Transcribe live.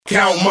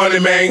Count money,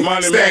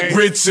 man. Stack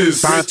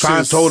riches. Try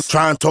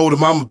and told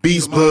him I'm a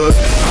beast blood.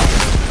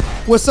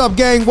 What's up,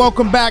 gang?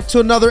 Welcome back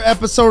to another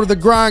episode of the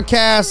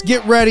GRINDcast.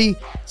 Get ready.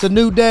 It's a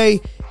new day.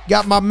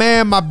 Got my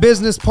man, my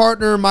business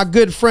partner, my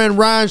good friend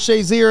Ryan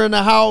Shazier in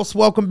the house.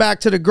 Welcome back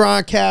to the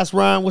GRINDcast.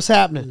 Ryan, what's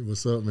happening?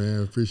 What's up,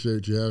 man?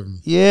 Appreciate you having me.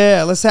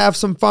 Yeah, let's have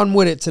some fun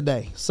with it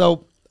today.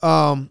 So,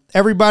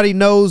 everybody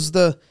knows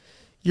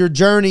your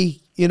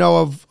journey,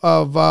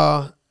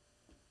 of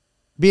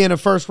being a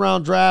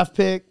first-round draft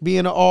pick,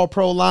 being an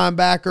all-pro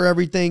linebacker,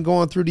 everything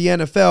going through the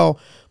NFL.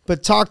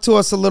 But talk to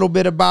us a little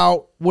bit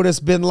about what it's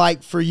been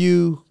like for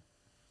you,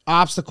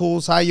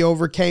 obstacles, how you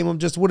overcame them,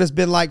 just what it's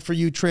been like for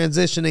you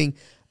transitioning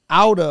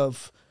out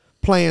of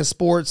playing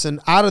sports and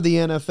out of the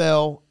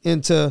NFL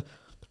into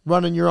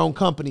running your own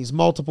companies,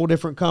 multiple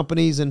different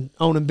companies and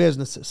owning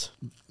businesses.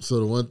 So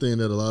the one thing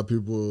that a lot of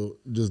people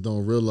just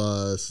don't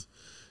realize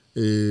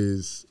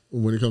is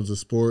when it comes to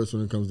sports,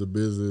 when it comes to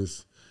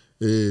business,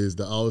 is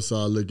the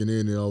outside looking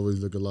in, it always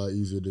look a lot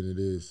easier than it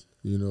is,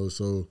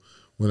 so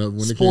when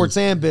sports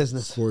and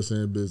business.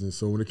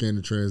 So when it came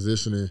to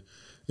transitioning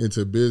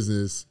into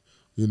business,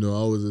 I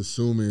was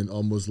assuming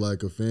almost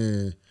like a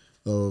fan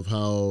of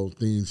how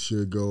things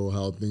should go,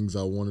 how things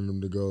I wanted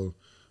them to go.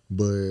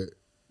 But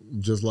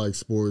just like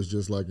sports,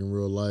 just like in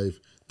real life,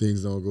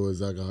 things don't go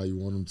exactly how you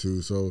want them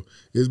to. So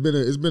it's been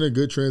a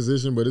good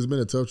transition, but it's been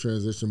a tough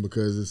transition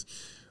because it's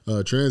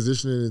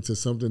transitioning into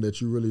something that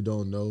you really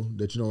don't know,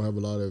 that you don't have a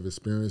lot of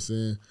experience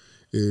in,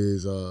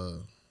 is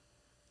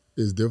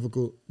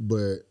difficult.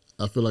 But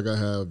I feel like I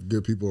have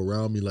good people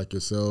around me, like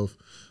yourself,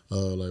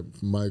 like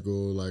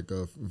Michael, like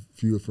a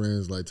few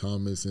friends like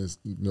Thomas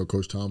and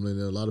Coach Tomlin,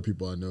 and a lot of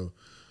people I know,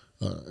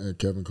 and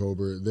Kevin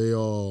Colbert. They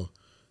all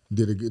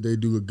they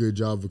do a good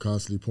job of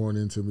constantly pouring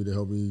into me to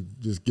help me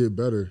just get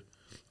better.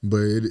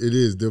 But it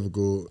is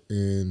difficult,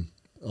 and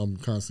I'm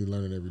constantly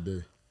learning every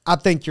day. I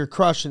think you're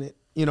crushing it,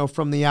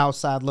 from the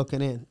outside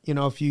looking in.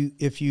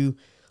 If you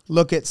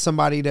look at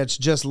somebody that's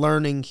just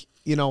learning,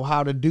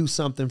 how to do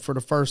something for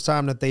the first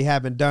time that they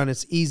haven't done,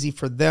 it's easy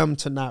for them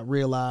to not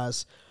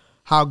realize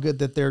how good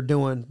that they're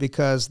doing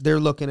because they're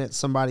looking at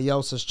somebody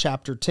else's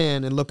chapter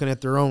 10 and looking at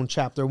their own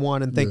chapter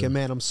 1 and thinking,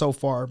 man, I'm so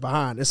far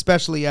behind,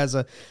 especially as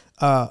a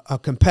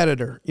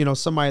competitor,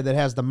 somebody that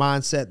has the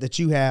mindset that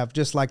you have.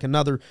 Just like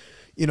another,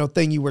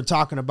 thing you were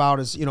talking about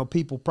is,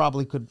 people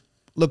probably could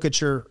look at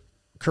your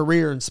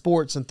career in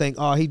sports and think,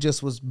 oh, he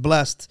just was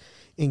blessed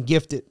and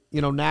gifted,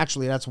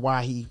 naturally. That's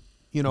why he,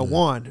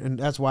 won, and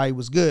that's why he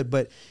was good.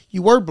 But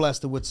you were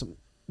blessed with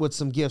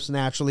some gifts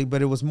naturally,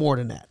 but it was more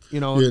than that,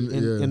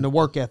 in the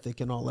work ethic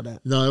and all of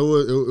that. No,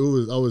 it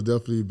was. I was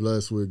definitely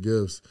blessed with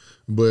gifts,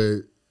 but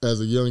as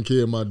a young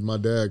kid, my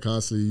dad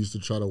constantly used to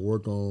try to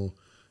work on,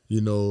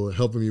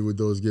 helping me with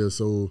those gifts.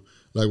 So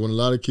like when a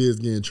lot of kids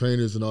getting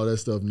trainers and all that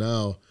stuff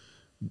now,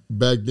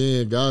 back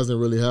then guys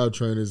didn't really have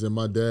trainers, and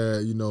my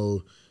dad,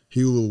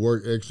 he would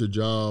work extra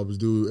jobs,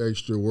 do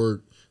extra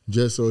work,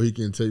 just so he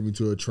can take me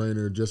to a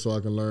trainer, just so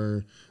I can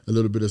learn a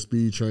little bit of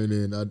speed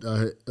training. I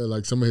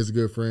like some of his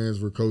good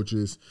friends were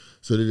coaches,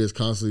 so they just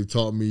constantly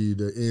taught me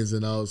the ins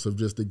and outs of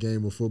just the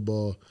game of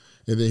football.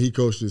 And then he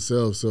coached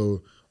himself,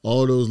 so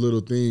all those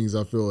little things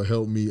I feel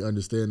helped me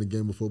understand the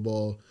game of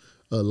football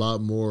a lot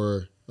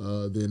more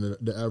than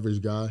the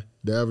average guy.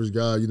 The average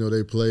guy,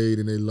 they played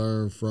and they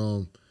learned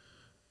from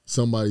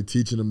somebody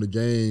teaching them the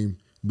game,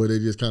 but they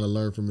just kind of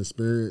learned from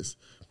experience.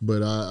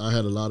 But I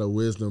had a lot of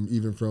wisdom,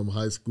 even from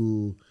high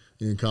school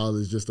and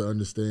college, just to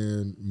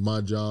understand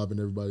my job and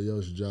everybody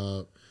else's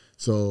job.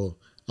 So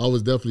I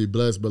was definitely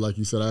blessed. But like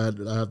you said, I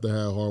have to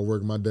have hard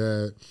work. My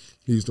dad,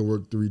 he used to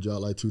work 3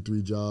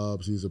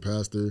 jobs. He's a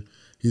pastor.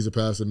 He's a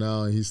pastor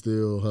now, and he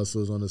still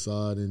hustles on the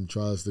side and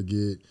tries to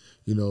get,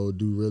 do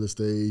real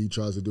estate. He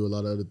tries to do a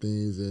lot of other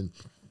things and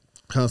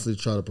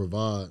constantly try to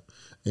provide.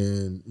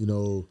 And,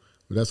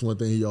 that's one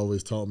thing he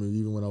always taught me.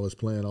 Even when I was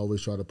playing, I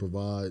always try to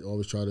provide,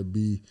 always try to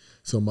be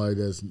somebody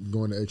that's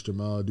going the extra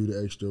mile, do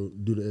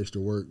the extra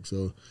work.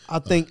 So I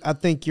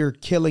think you're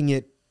killing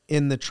it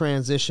in the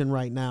transition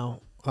right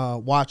now.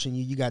 Watching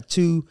you got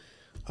 2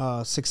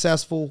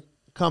 successful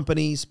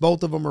companies.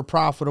 Both of them are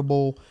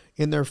profitable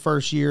in their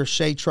first year.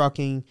 Shea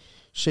Trucking,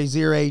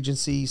 Shazier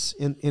Agencies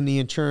in the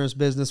insurance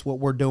business, what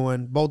we're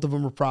doing. Both of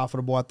them are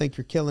profitable. I think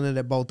you're killing it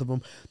at both of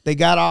them. They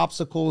got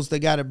obstacles, they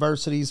got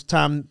adversities,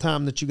 time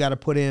that you got to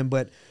put in,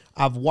 but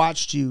I've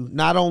watched you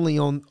not only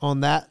on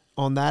that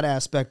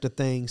aspect of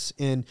things,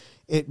 and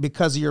it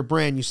because of your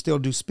brand, you still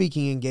do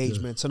speaking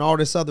engagements and all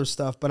this other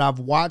stuff, but I've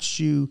watched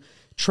you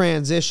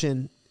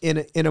transition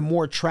in a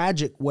more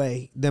tragic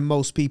way than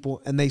most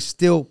people, and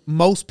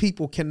most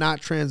people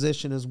cannot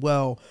transition as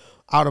well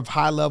out of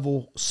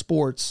high-level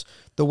sports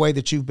the way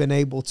that you've been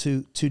able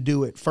to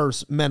do it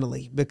first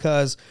mentally.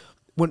 Because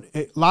when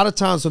a lot of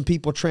times when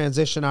people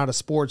transition out of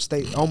sports,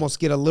 they almost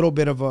get a little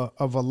bit of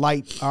a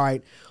light. All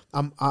right,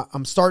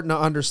 I'm starting to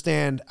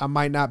understand I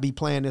might not be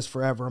playing this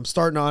forever. I'm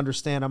starting to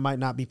understand I might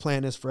not be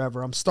playing this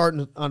forever. I'm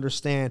starting to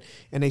understand,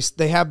 and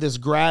they have this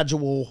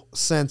gradual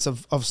sense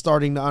of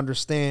starting to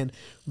understand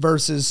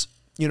versus,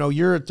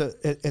 you're at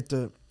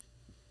the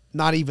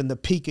not even the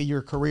peak of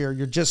your career.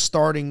 You're just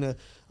starting to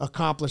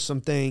accomplish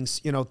some things.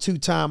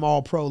 2-time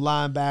All-Pro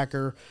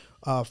linebacker,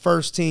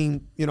 first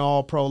team,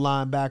 All-Pro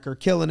linebacker,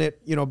 killing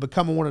it,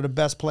 becoming one of the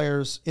best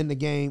players in the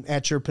game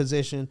at your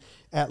position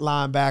at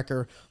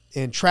linebacker.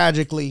 And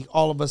tragically,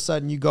 all of a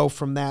sudden you go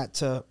from that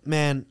to,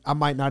 man, I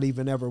might not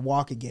even ever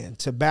walk again,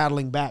 to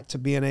battling back to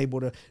being able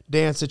to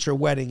dance at your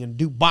wedding and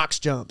do box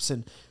jumps.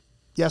 And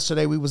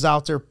yesterday we was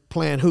out there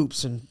playing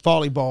hoops and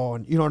volleyball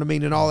and,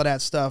 and all of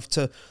that stuff,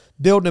 to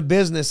building a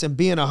business and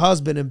being a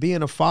husband and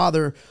being a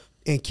father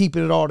and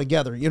keeping it all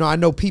together. I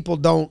know people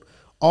don't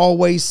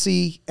always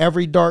see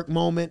every dark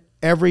moment.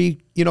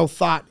 Every,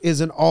 thought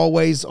isn't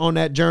always on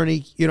that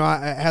journey. It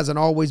hasn't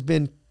always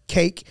been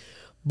cake,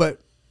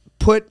 but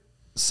put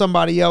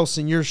somebody else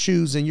in your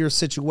shoes, in your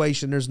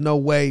situation. There's no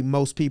way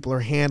most people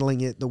are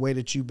handling it the way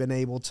that you've been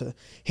able to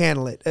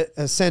handle it.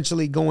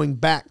 Essentially going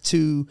back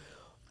to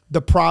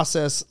the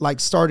process, like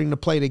starting to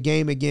play the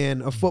game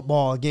again, of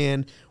football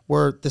again,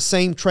 where the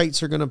same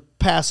traits are going to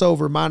pass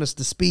over minus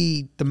the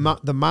speed. The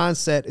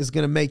mindset is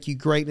going to make you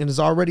great and is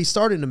already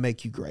starting to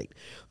make you great.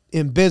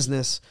 In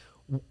business,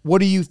 what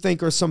do you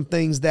think are some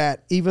things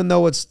that, even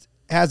though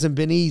hasn't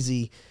been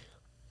easy,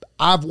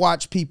 I've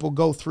watched people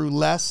go through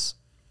less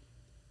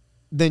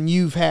than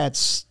you've had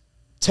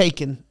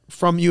taken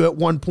from you at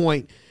one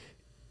point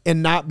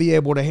and not be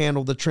able to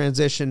handle the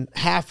transition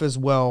half as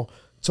well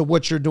to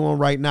what you're doing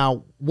right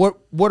now? What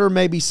are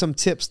maybe some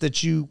tips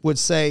that you would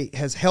say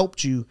has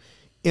helped you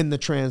in the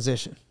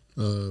transition?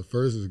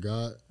 First is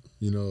God,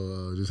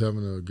 just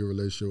having a good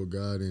relationship with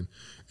God. And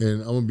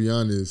I'm going to be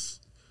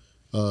honest,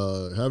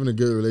 having a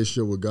good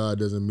relationship with God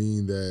doesn't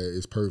mean that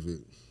it's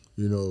perfect.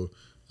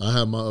 I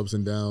have my ups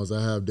and downs.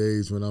 I have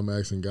days when I'm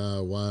asking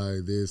God, why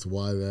this,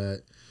 why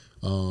that?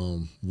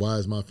 Why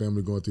is my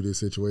family going through this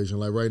situation?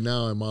 Like right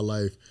now in my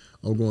life,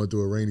 I'm going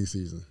through a rainy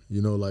season.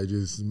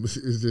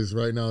 It's just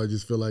right now. I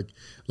just feel like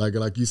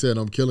you said,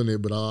 I'm killing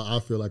it, but I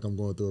feel like I'm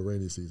going through a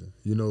rainy season.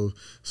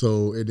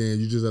 So and then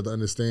you just have to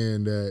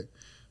understand that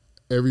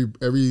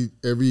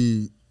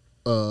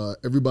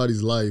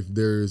everybody's life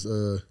there's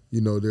a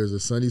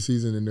sunny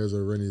season and there's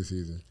a rainy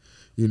season.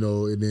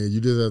 And then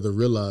you just have to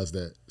realize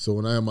that. So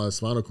when I had my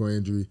spinal cord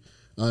injury,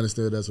 I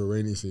understood that's a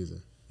rainy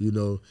season.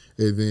 And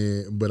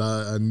then, but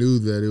I knew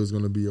that it was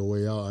going to be a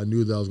way out. I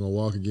knew that I was going to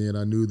walk again.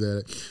 I knew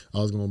that I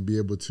was going to be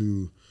able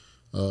to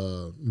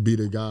be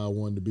the guy I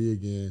wanted to be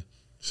again.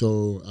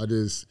 So I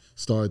just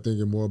started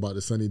thinking more about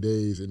the sunny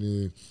days, and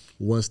then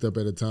one step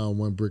at a time,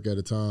 one brick at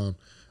a time.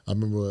 I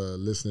remember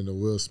listening to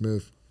Will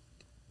Smith,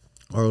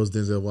 or it was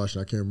Denzel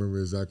Washington. I can't remember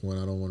the exact one.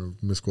 I don't want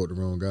to misquote the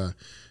wrong guy.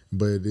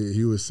 But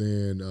he was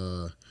saying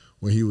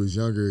when he was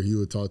younger, he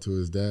would talk to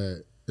his dad,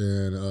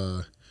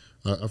 and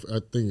I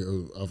think it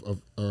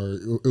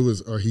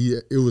was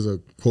a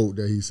quote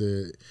that he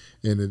said,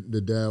 and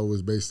the dad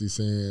was basically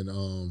saying,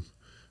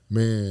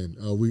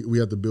 we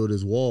have to build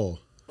this wall.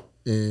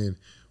 And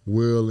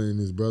Will and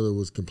his brother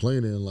was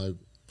complaining like,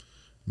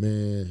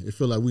 man, it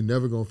felt like we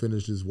never going to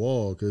finish this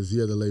wall, because he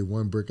had to lay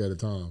one brick at a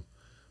time.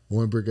 He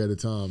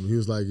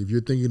was like, if you're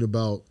thinking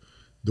about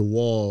the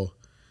wall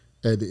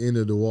at the end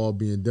of the wall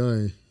being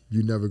done,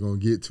 you're never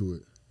going to get to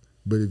it.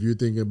 But if you're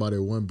thinking about it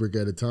one brick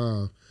at a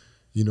time,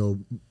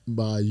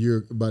 by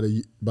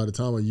the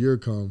time a year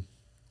come,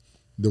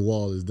 the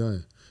wall is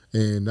done.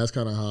 And that's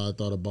kind of how I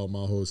thought about my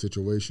whole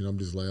situation. I'm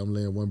just like, I'm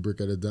laying one brick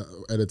at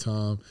a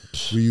time.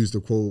 We use the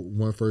quote,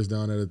 one first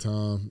down at a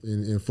time.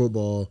 In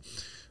football,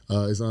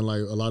 it's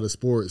unlike a lot of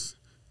sports.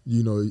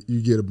 You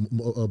get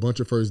a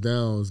bunch of first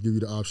downs, give you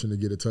the option to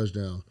get a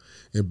touchdown.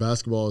 In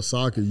basketball or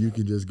soccer, you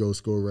can just go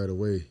score right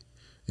away.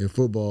 In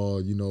football,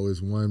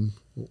 it's one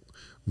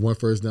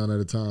first down at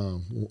a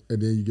time,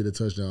 and then you get a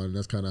touchdown. And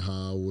that's kind of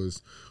how I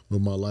was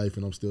with my life,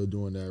 and I'm still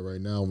doing that right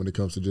now when it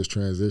comes to just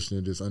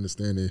transitioning, just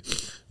understanding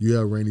you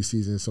have rainy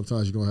seasons.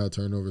 Sometimes you're going to have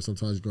turnover.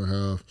 Sometimes you're going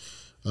to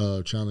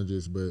have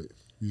challenges, but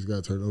you just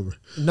got to turn over.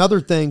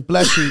 Another thing,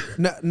 bless you,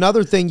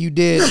 another thing you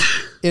did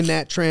in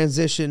that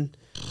transition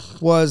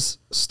was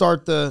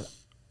start the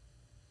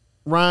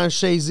Ryan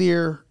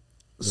Shazier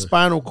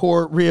Spinal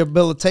Cord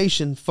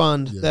Rehabilitation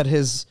Fund that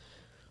has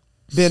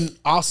been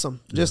awesome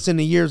just in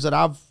the years that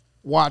I've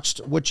watched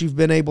what you've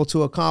been able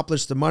to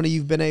accomplish, the money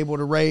you've been able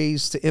to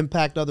raise to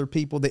impact other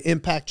people, the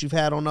impact you've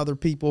had on other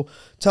people.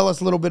 Tell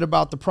us a little bit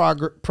about the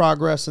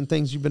progress and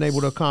things you've been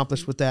able to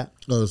accomplish with that.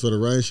 So the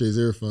Ryan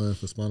Shazier Fund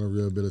for Spinal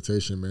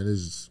Rehabilitation, man,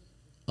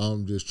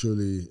 I'm just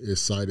truly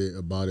excited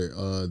about it.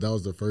 That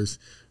was the first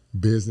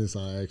business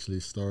I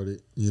actually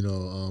started,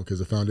 because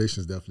the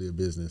foundation is definitely a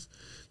business.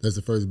 That's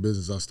the first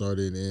business I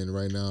started, and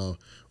right now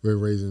we're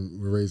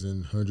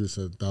raising hundreds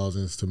of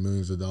thousands to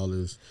millions of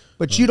dollars.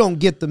 But you don't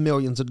get the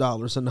millions of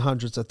dollars and the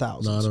hundreds of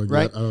thousands, no, I don't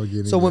right? I don't get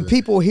any. So when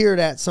people hear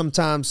that,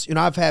 sometimes,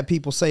 I've had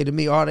people say to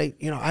me, I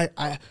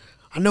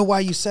know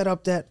why you set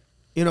up that,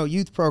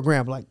 youth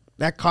program. Like,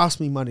 that cost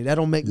me money. That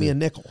don't make me a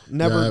nickel.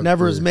 Yeah,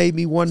 Never has made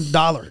me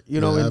 $1.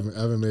 You know, I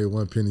haven't made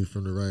one penny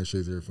from the Ryan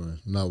Shazier Fund.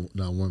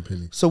 Not one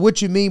penny. So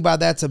what you mean by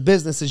that's a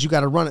business is you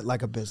got to run it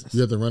like a business. You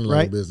have to run it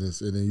like a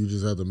business, and then you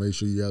just have to make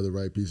sure you have the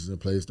right pieces in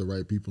place, the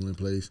right people in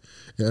place,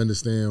 and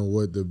understand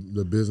what the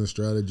business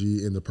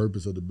strategy and the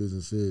purpose of the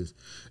business is.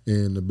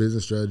 And the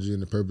business strategy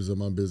and the purpose of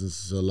my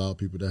business is to allow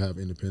people to have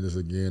independence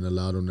again,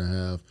 allow them to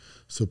have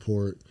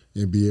support,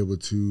 and be able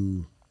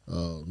to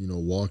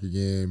walk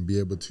again, be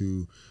able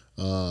to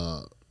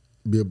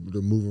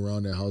move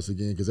around that house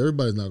again, because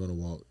everybody's not going to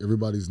walk.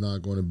 Everybody's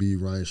not going to be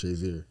Ryan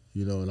Shazier,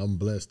 and I'm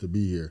blessed to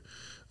be here.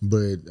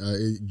 But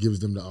it gives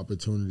them the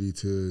opportunity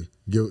to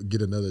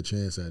get another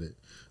chance at it.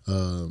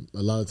 A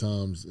lot of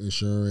times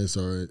insurance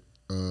or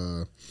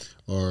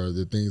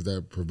the things that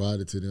are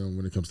provided to them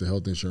when it comes to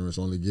health insurance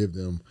only give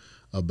them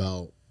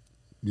about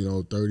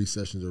 30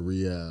 sessions of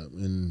rehab.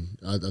 And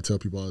I tell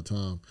people all the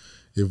time,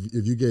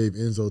 if you gave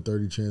Enzo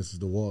 30 chances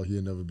to walk,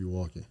 he'll never be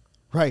walking.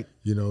 Right.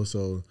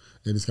 So,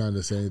 and it's kind of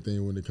the same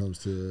thing when it comes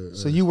to.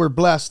 So you were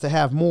blessed to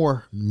have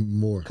more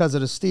because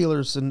of the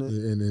Steelers and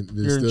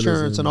your Steelers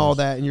insurance and all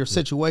that and your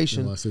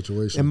situation. My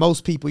situation. And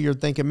most people, you're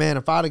thinking, man,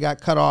 if I'd have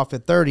got cut off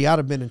at 30, I'd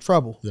have been in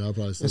trouble. Yeah, I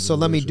probably. And so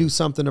let me do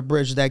something to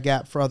bridge that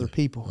gap for other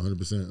people.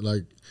 100%.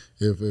 Like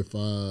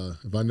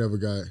if I never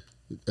got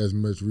as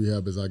much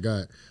rehab as I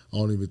got, I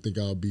don't even think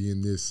I'll be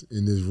in this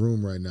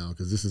room right now,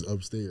 because this is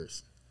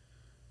upstairs.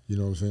 You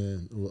know what I'm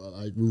saying?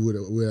 Like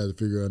we had to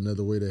figure out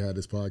another way to have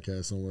this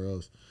podcast somewhere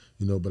else.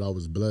 But I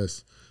was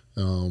blessed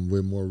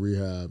with more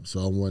rehab, so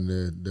I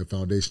wanted the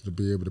foundation to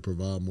be able to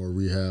provide more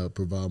rehab,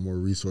 provide more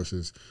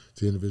resources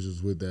to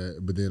individuals with that,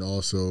 but then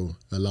also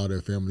allow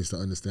their families to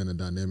understand the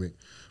dynamic,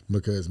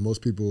 because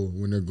most people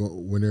when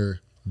they're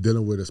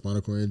dealing with a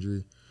spinal cord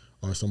injury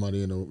or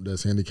somebody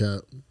that's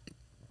handicapped,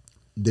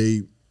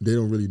 they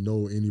don't really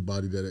know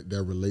anybody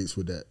that relates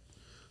with that.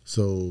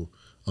 So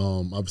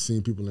I've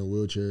seen people in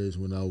wheelchairs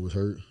when I was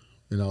hurt,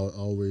 and I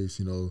always,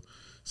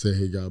 say,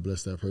 hey, God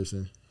bless that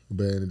person.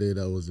 But in the day,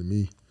 that wasn't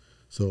me.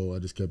 So I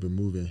just kept it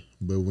moving.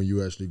 But when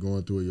you actually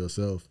going through it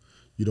yourself,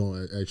 you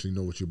don't actually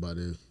know what you're about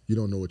to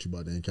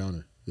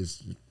encounter.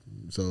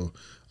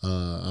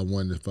 I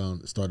wanted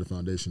to start a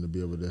foundation to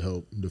be able to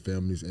help the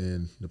families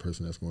and the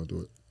person that's going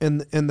through it.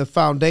 And the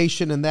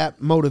foundation and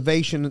that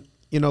motivation,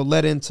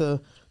 led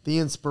into the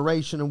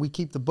inspiration. And we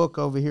keep the book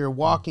over here,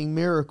 Walking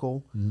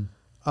Miracle.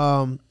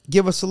 Mm-hmm.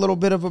 Give us a little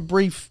bit of a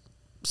brief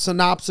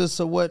synopsis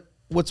of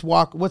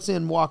what's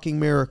in Walking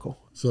Miracle.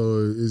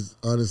 So it's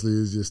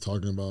just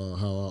talking about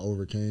how I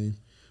overcame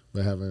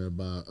by having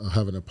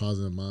a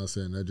positive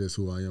mindset, and that's just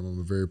who I am. I'm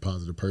a very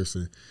positive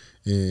person,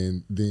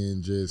 and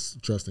then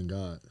just trusting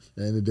God. At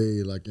the end of the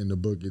day, like in the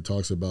book, it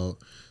talks about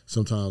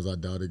sometimes I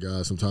doubted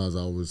God, sometimes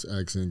I was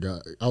asking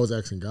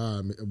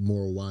God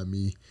more why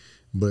me,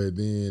 but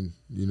then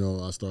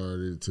I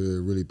started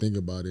to really think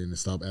about it and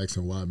stop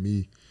asking why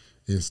me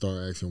and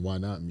start asking why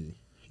not me.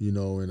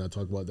 And I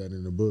talk about that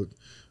in the book.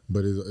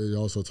 But it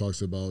also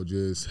talks about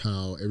just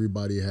how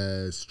everybody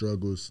has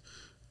struggles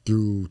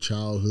through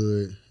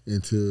childhood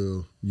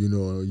until,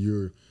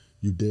 you're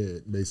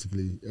dead,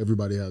 basically.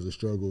 Everybody has a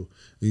struggle,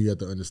 and you have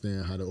to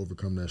understand how to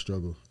overcome that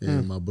struggle.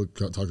 And my book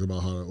talks about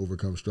how to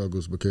overcome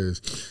struggles,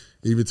 because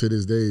even to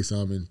this day,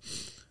 Simon,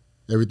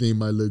 everything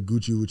might look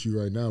Gucci with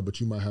you right now, but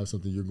you might have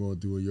something you're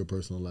going through in your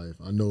personal life.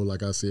 I know,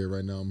 like I said,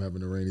 right now I'm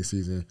having a rainy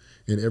season,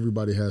 and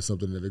everybody has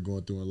something that they're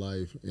going through in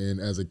life.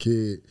 And as a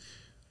kid,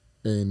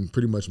 and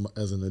pretty much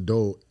as an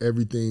adult,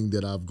 everything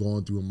that I've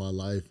gone through in my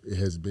life, it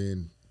has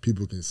been,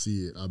 people can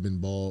see it. I've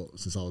been bald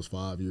since I was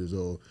 5 years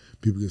old.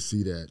 People can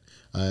see that.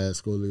 I had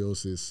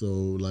scoliosis,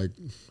 so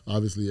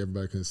obviously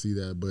everybody can see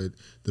that. But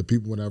the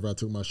people, whenever I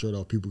took my shirt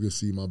off, people could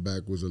see my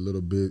back was a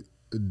little bit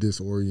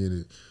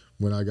disoriented.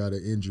 When I got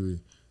an injury,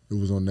 it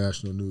was on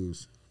national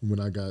news. When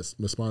I got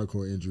my spinal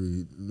cord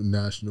injury,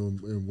 national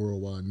and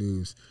worldwide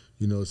news.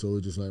 So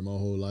it's just like my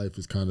whole life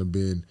has kind of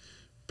been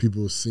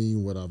people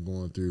seeing what I've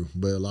gone through.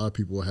 But a lot of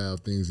people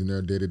have things in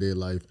their day-to-day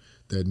life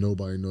that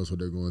nobody knows what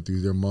they're going through.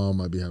 Their mom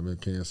might be having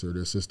cancer.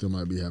 Their sister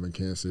might be having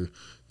cancer.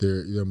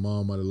 Their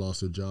mom might have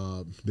lost her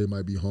job. They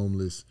might be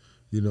homeless,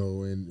 but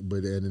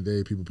at the end of the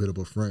day, people put up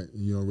a front,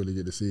 and you don't really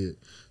get to see it.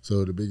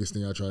 So the biggest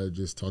thing I try to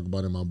just talk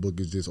about in my book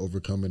is just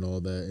overcoming all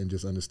that and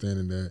just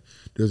understanding that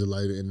there's a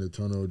light in the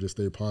tunnel. Just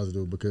stay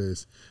positive,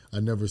 because I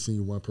never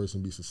seen one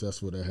person be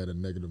successful that had a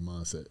negative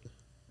mindset.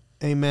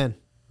 Amen.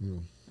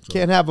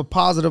 Can't have a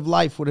positive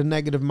life with a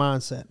negative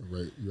mindset.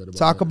 Right.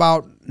 Talk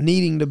about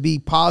needing to be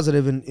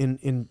positive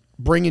in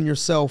bringing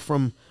yourself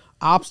from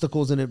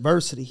obstacles and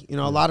adversity. A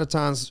lot of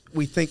times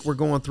we think we're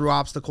going through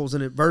obstacles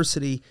and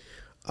adversity,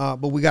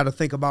 but we got to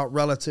think about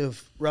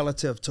relative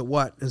to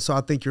what. And so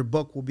I think your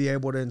book will be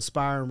able to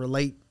inspire and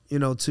relate,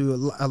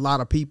 to a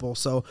lot of people.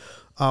 So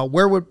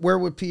where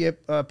would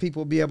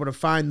people be able to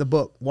find the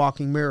book,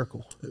 Walking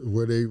Miracle?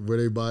 Where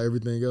they buy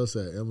everything else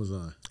at?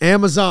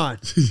 Amazon.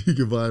 You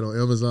can buy it on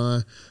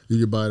Amazon. You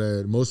can buy it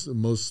at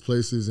most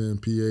places in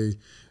PA,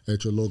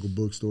 at your local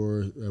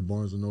bookstore, at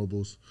Barnes &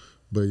 Nobles.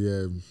 But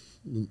yeah,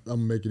 I'm going to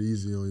make it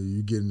easy on you.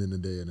 You getting in the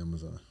day at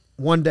Amazon.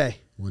 One day.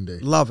 one day.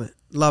 Love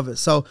it.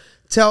 So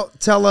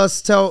tell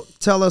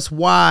us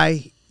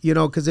why,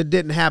 because it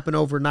didn't happen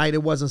overnight.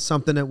 It wasn't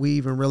something that we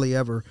even really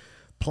ever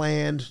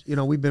planned.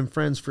 We've been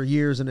friends for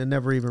years and it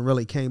never even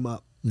really came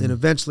up. And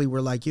eventually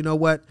we're like, you know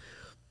what?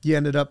 You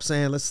ended up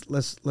saying,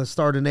 let's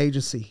start an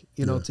agency,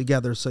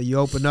 together. So you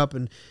opened up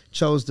and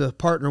chose to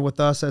partner with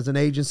us as an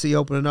agency,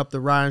 opening up the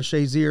Ryan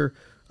Shazier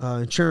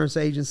insurance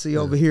agency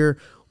over here.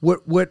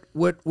 What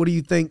do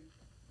you think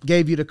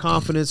gave you the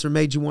confidence or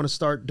made you want to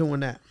start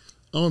doing that?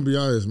 I'm gonna be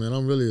honest, man.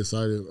 I'm really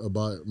excited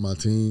about my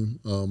team.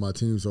 My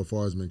team so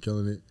far has been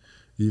killing it,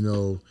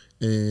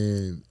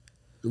 and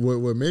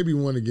what made me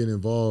want to get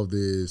involved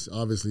is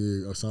obviously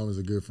Osama's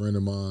a good friend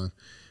of mine,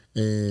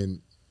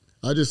 and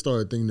I just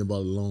started thinking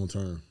about the long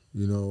term,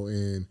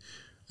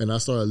 and I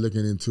started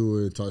looking into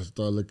it, started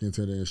looking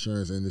into the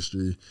insurance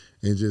industry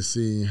and just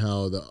seeing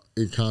how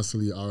it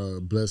constantly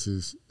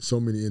blesses so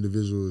many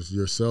individuals,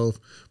 yourself,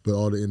 but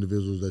all the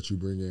individuals that you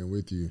bring in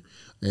with you.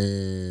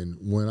 And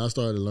when I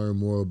started to learn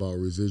more about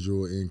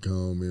residual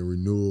income and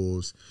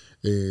renewals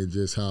and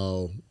just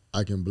how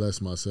I can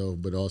bless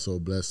myself, but also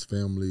bless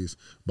families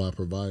by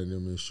providing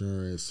them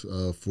insurance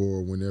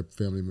for when their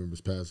family members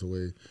pass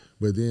away.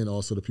 But then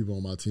also the people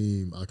on my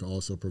team, I can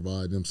also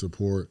provide them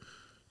support,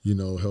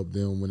 help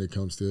them when it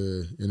comes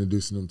to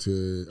introducing them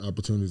to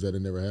opportunities that they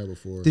never had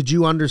before. Did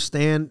you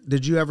understand?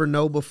 Did you ever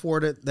know before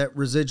that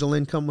residual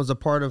income was a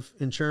part of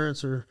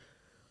insurance or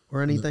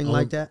anything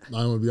like that?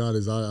 I'm gonna be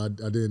honest. I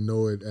didn't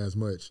know it as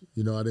much.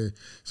 I didn't.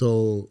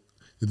 So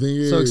the thing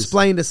is, so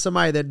explain to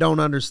somebody that don't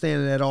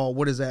understand it at all.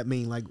 What does that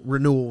mean? Like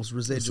renewals,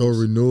 residuals. So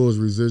renewals,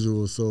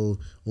 residuals. So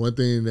one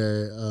thing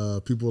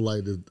that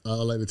I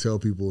like to tell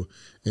people,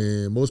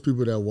 and most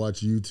people that watch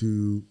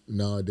YouTube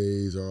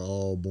nowadays are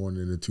all born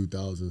in the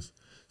 2000s.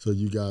 So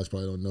you guys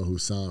probably don't know who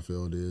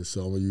Seinfeld is.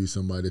 So I'm gonna use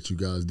somebody that you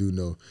guys do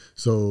know.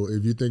 So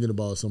if you're thinking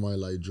about somebody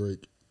like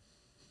Drake,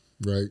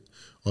 right,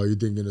 or you're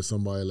thinking of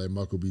somebody like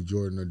Michael B.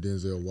 Jordan or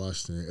Denzel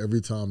Washington,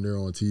 every time they're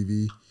on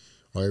TV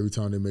or every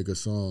time they make a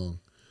song,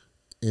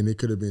 and it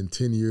could have been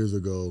 10 years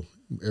ago,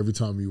 every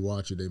time you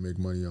watch it, they make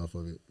money off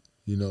of it.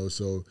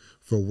 So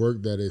for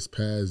work that is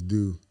past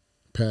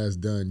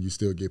done, you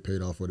still get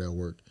paid off for that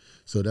work.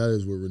 So that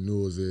is what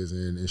renewals is,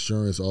 and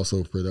insurance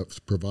also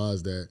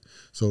provides that.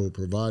 So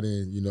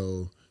providing,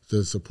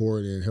 the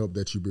support and help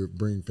that you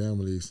bring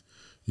families,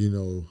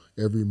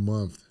 every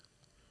month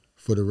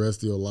for the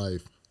rest of your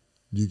life,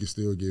 you can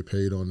still get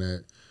paid on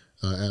that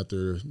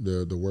after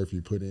the work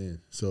you put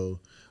in. So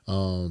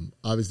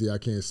obviously I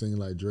can't sing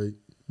like Drake,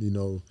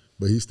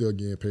 but he's still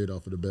getting paid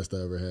off of the best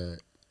I ever had.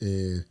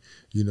 And,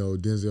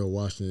 Denzel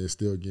Washington is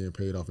still getting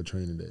paid off of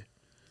Training Day.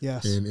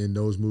 Yes. And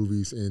those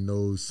movies and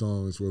those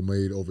songs were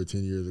made over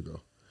 10 years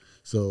ago.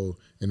 So,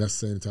 and that's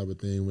the same type of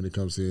thing when it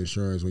comes to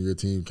insurance, when your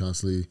team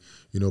constantly,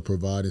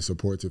 providing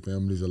support to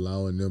families,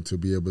 allowing them to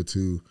be able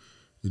to,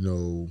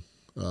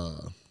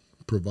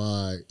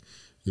 provide,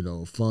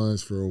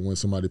 funds for when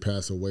somebody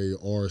pass away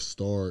or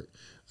start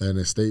an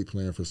estate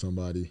plan for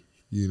somebody,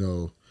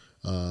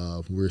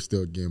 we're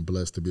still getting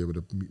blessed to be able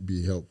to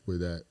be helped with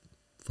that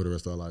for the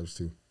rest of our lives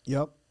too.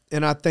 Yep.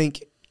 And I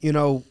think,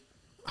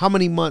 how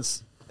many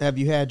months have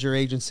you had your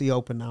agency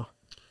open now?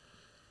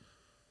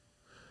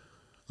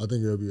 I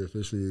think it'll be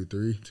officially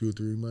 2 or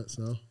 3 months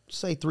now.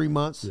 Say 3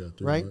 months, yeah,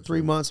 3 right? Months,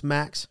 3 months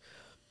max.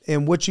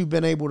 And what you've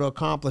been able to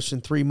accomplish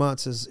in 3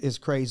 months is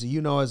crazy.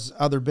 As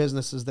other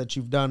businesses that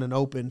you've done and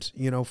opened,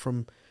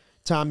 from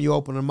time you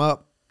open them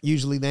up,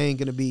 usually they ain't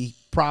going to be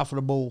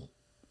profitable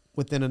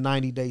within a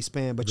 90-day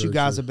span, but you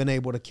guys have been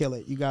able to kill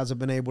it. You guys have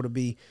been able to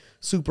be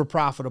super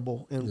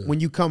profitable. And when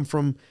you come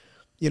from,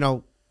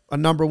 a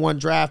number one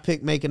draft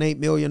pick making $8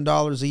 million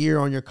a year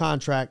on your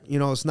contract,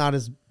 it's not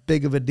as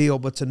big of a deal,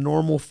 but to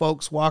normal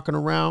folks walking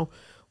around,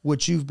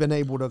 what you've been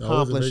able to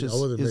accomplish I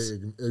wasn't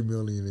making $8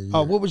 million a year.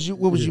 Oh, what was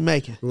you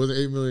making? It wasn't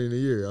 $8 million a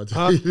year. I'll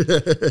tell you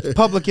that.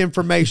 Public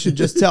information.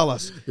 Just tell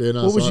us.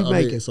 What was you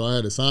making? So I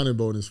had a signing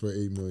bonus for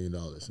 $8 million,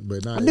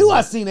 but not. I knew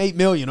I seen $8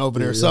 million over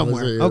there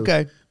somewhere.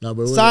 Okay.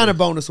 Signing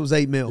bonus was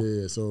 $8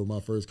 million. Yeah. So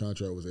my first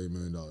contract was $8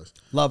 million.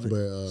 Love it.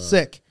 But,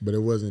 sick. But it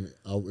wasn't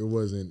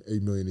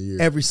 $8 million a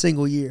year every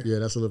single year. Yeah,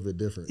 that's a little bit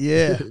different.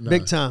 Yeah,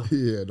 big time.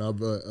 Yeah.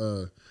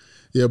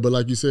 But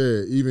like you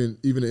said, even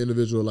an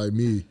individual like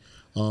me.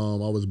 I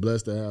was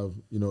blessed to have,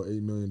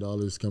 $8 million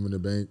come in the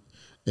bank.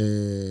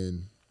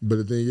 But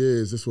the thing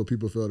is, this is what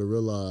people fail to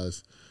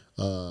realize.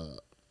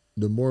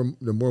 The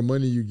more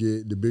money you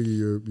get, the bigger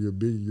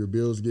your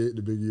bills get,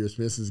 the bigger your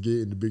expenses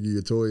get, and the bigger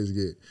your toys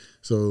get.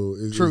 So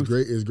it's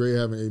great. It's great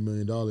having $8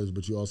 million,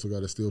 but you also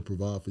got to still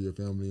provide for your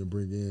family and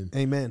bring in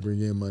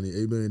money.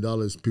 $8 million,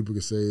 people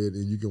can say it,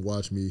 and you can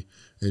watch me,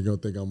 and you're gonna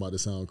think I'm about to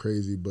sound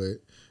crazy, but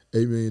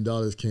 $8 million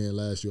can't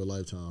last you a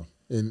lifetime,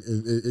 and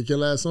it can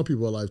last some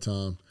people a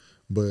lifetime.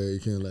 But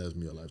it can't last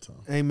me a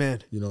lifetime.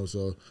 Amen.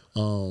 So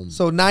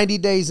 90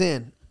 days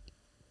in,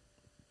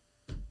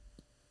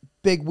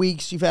 big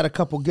weeks. You've had a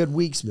couple good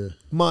weeks,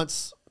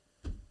 months.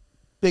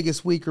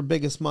 Biggest week or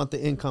biggest month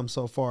of income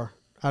so far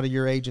out of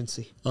your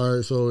agency? All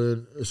right, we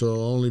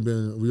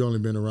only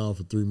been around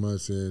for 3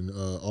 months, and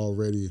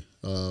already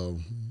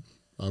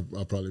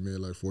I probably made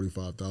like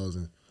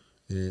 45,000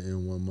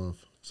 in 1 month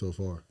so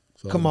far.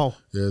 So, Come on.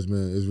 Yeah, it's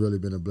really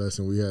been a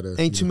blessing. We had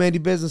Ain't too many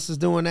businesses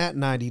doing that in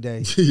 90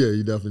 days. Yeah,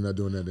 you're definitely not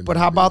doing that. But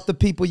how about the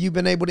people you've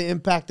been able to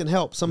impact and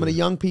help? Some of the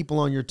young people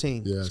on your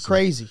team. Yeah, it's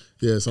crazy.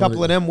 Yeah, a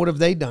couple of them, what have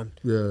they done?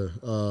 Yeah,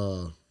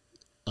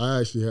 I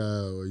actually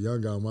have a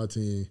young guy on my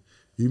team.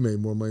 He made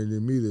more money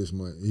than me this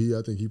month.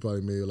 I think he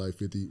probably made like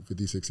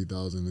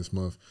 60,000 this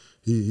month.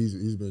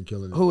 He's been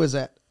killing it. Who is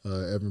that?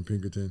 Evan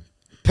Pinkerton.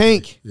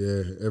 Pink.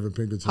 Yeah, Evan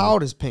Pinkerton. How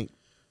old is Pink?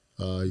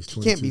 He's 22.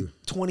 He can't be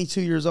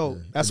 22 years old.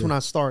 Yeah. That's when I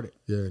started.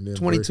 Yeah, and then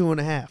 22 and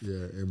a half.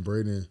 Yeah, and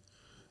Braden,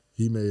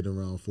 he made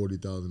around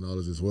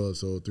 $40,000 as well.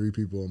 So 3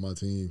 people on my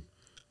team,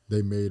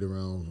 they made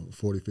around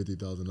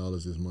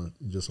 $50,000 this month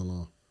just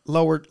alone.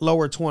 Lower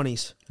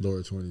 20s.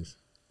 Lower 20s.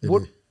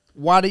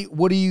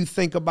 What do you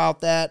think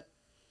about that?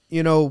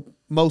 You know,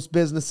 most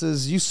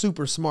businesses, you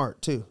super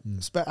smart too.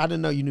 I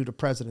didn't know you knew the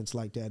presidents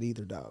like that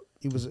either, dog.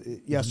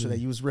 Yesterday,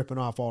 you was ripping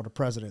off all the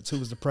presidents. Who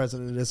was the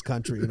president of this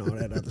country and all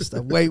that other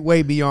stuff.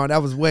 Way beyond.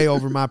 That was way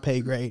over my pay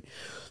grade.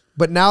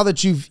 But now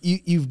that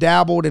you've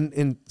dabbled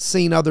and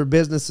seen other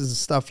businesses and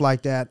stuff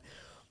like that,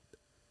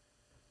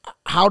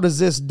 how does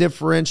this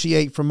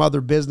differentiate from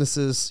other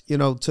businesses, you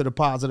know, to the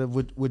positive,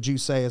 would you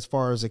say, as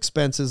far as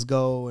expenses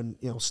go and,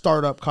 you know,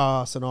 startup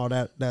costs and all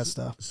that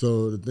stuff?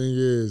 So the thing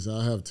is,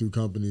 I have 2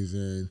 companies,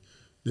 and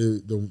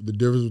the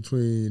difference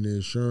between the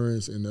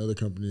insurance and the other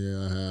company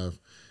I have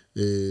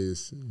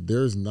is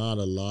there's not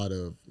a lot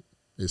of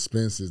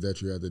expenses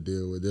that you have to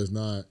deal with. There's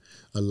not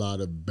a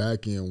lot of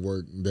back-end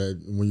work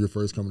that when you're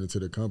first coming into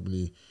the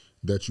company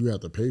that you have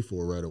to pay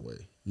for right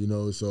away. You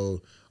know,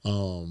 so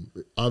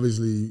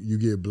obviously you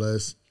get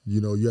blessed.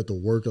 You know, you have to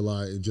work a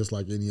lot, and just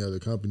like any other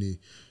company.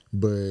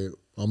 But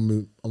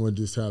I'm gonna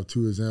just have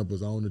 2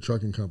 examples. I own a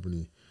trucking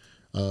company.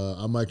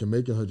 I might can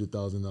make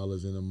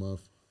 $100,000 in a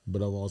month,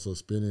 but I'm also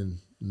spending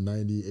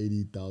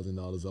 $90,000,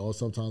 $80,000, or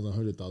sometimes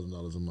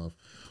 $100,000 a month.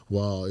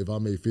 While if I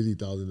made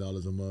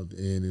 $50,000 a month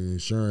in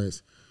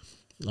insurance,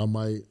 I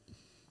might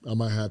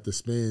have to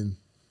spend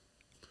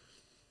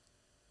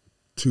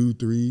 2,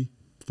 3,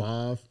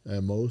 5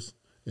 at most.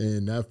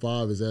 And that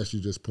 5 is actually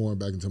just pouring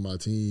back into my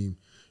team,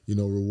 you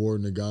know,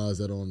 rewarding the guys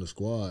that are on the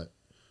squad,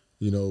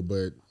 you know.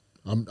 But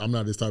I'm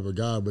not this type of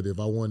guy. But if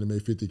I wanted to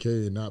make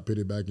 $50K and not put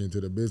it back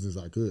into the business,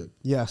 I could.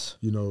 Yes.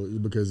 You know,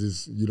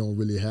 because you don't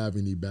really have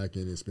any back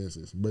end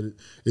expenses. But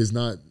it's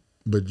not.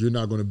 But you're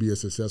not going to be a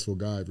successful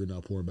guy if you're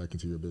not pouring back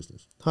into your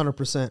business.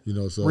 100%. You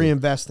know, so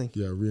reinvesting.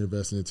 Yeah,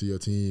 reinvesting into your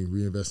team,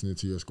 reinvesting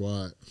into your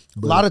squad.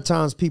 But a lot of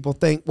times people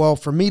think, well,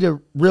 for me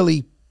to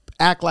really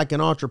act like an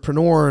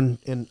entrepreneur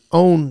and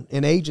own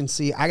an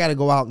agency, I got to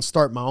go out and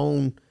start my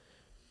own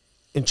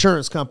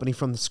insurance company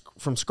from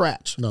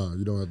scratch. No,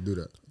 you don't have to do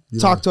that.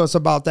 Talk to us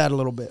about that a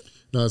little bit.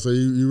 No, so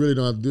you really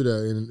don't have to do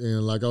that.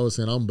 And like I was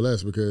saying, I'm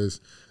blessed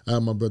because I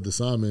have my brother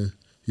Simon.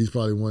 He's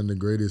probably one of the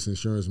greatest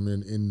insurance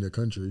men in the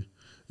country,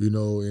 you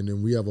know, and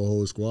then we have a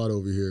whole squad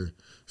over here.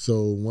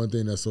 So one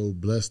thing that's so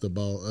blessed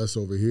about us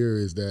over here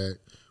is that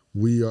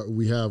we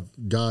have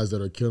guys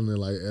that are killing it,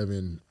 like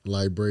Evan,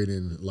 like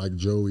Braden, like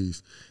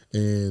Joey's.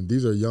 And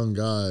these are young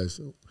guys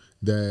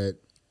that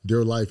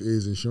their life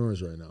is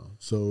insurance right now.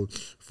 So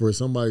for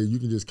somebody, you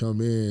can just come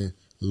in,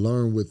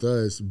 learn with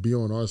us, be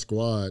on our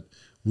squad.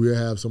 We'll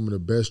have some of the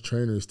best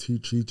trainers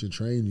teach and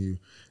train you.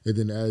 And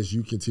then as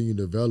you continue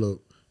to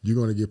develop, you're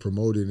going to get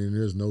promoted, and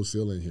there's no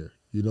ceiling here.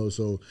 You know,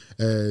 so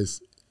as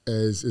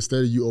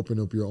instead of you open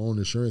up your own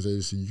insurance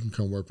agency, you can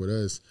come work with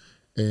us.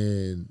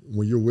 And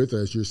when you're with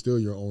us, you're still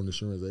your own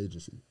insurance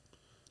agency.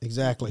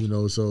 Exactly. You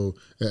know, so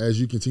as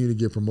you continue to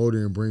get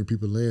promoted and bring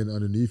people in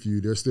underneath you,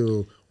 they're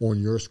still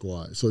on your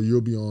squad. So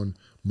you'll be on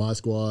my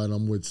squad.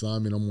 I'm with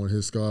Simon. I'm on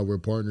his squad. We're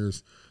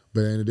partners.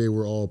 But at the end of the day,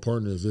 we're all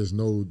partners. There's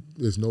no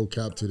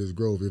cap to this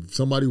growth. If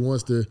somebody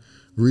wants to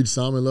reach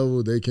Simon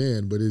level, they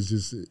can. But it's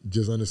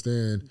just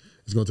understand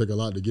it's going to take a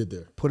lot to get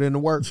there. Put in the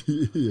work.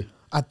 Yeah.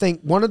 I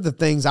think one of the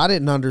things I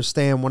didn't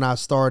understand when I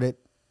started,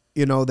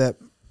 you know, that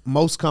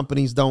most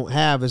companies don't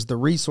have is the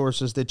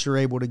resources that you're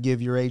able to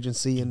give your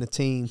agency and the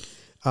team,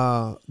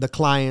 the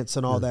clients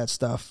and all that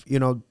stuff. You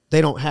know,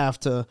 they don't have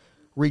to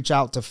reach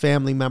out to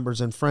family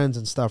members and friends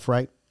and stuff,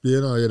 right?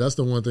 Yeah, that's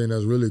the one thing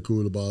that's really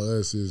cool about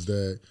us is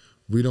that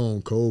we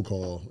don't cold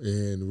call,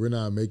 and we're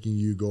not making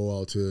you go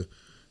out to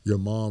your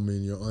mom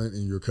and your aunt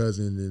and your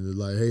cousin and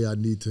like, hey, I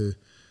need to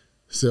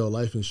sell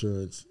life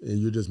insurance, and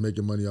you're just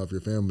making money off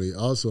your family.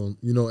 Also,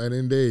 you know, at the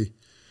end of the day,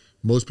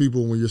 most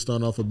people, when you're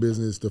starting off a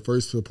business, the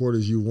first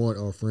supporters you want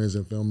are friends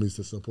and families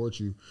to support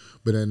you.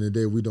 But at the end of the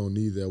day, we don't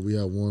need that. We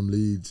have warm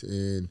leads,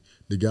 and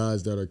the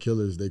guys that are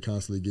killers, they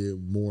constantly get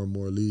more and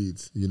more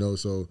leads, you know.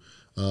 So,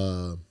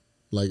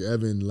 like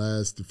Evan,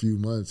 last few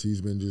months,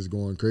 he's been just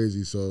going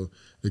crazy. So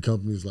the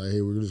company's like,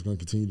 hey, we're just going to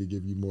continue to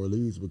give you more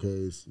leads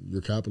because you're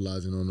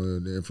capitalizing on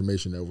the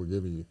information that we're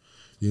giving you,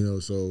 you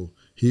know. So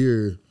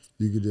here,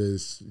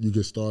 you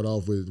can start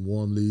off with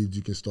warm leads.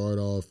 You can start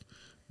off,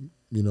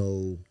 you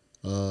know,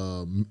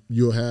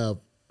 you'll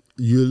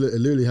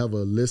literally have a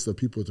list of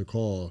people to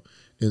call,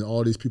 and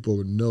all these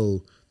people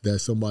know that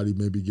somebody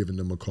may be giving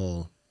them a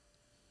call.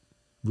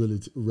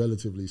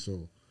 relatively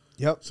soon.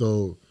 Yep.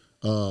 So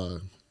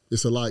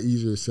it's a lot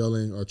easier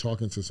selling or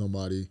talking to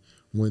somebody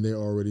when they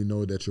already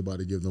know that you're about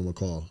to give them a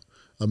call.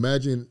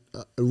 Imagine,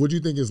 what do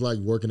you think is like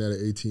working at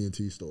an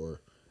AT&T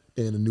store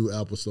and a new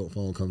Apple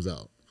phone comes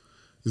out?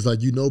 It's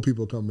like, you know,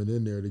 people coming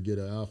in there to get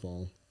an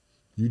iPhone.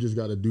 You just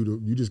got to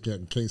you just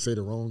can't say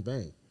the wrong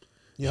thing.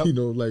 Yep. You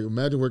know, like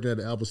imagine working at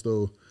the Apple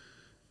store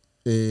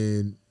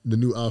and the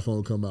new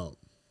iPhone come out.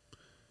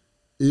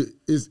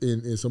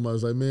 And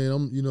somebody's like, man,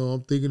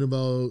 I'm thinking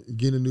about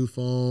getting a new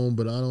phone,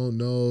 but I don't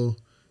know.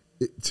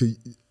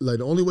 The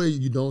only way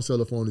you don't sell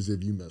a phone is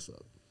if you mess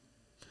up.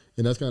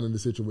 And that's kind of the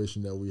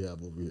situation that we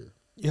have over here.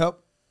 Yep.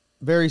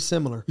 Very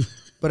similar.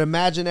 But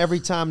imagine every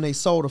time they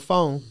sold a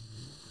phone,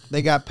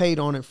 they got paid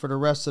on it for the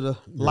rest of the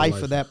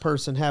life of that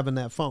person having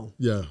that phone.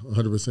 Yeah,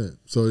 100%.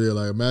 So, yeah,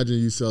 like imagine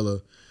you sell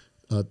a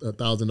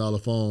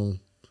 $1,000 phone,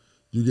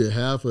 you get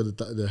half of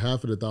the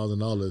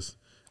 $1,000,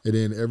 and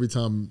then every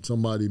time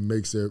somebody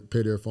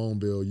pay their phone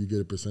bill, you get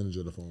a percentage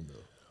of the phone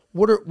bill.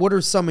 What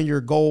are some of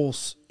your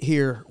goals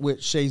here with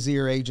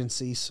Shazier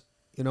Agencies?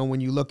 You know,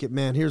 when you look at,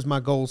 man, here's my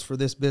goals for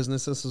this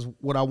business. This is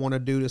what I want to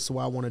do. This is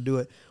why I want to do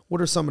it.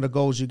 What are some of the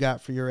goals you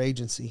got for your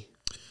agency?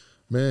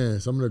 Man,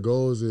 some of the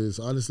goals is,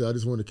 honestly, I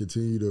just want to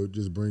continue to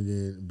just bring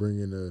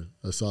in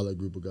a solid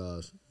group of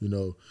guys, you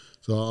know.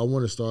 So I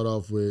want to start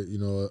off with, you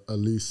know, at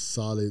least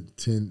solid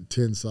 10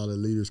 solid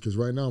leaders, because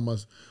right now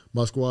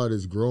my squad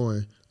is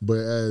growing, but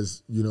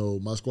as, you know,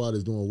 my squad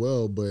is doing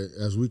well, but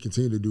as we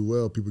continue to do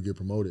well, people get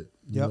promoted,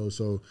 you know.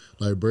 So,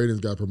 like, Braden's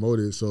got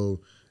promoted,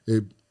 so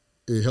it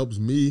helps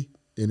me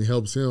and it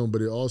helps him,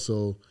 but it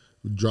also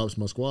drops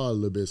my squad a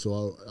little bit.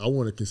 So I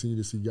want to continue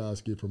to see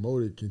guys get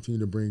promoted, continue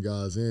to bring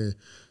guys in.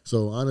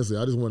 So honestly,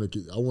 I want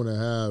to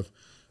have.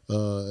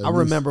 I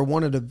remember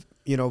one of the,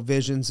 you know,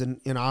 visions, and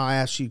I'll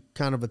ask you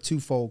kind of a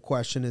twofold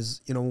question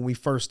is, you know, when we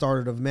first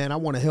started I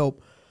want to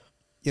help,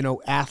 you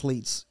know,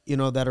 athletes, you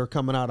know, that are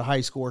coming out of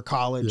high school or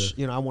college.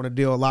 You know, I want to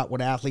deal a lot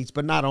with athletes,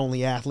 but not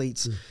only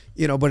athletes,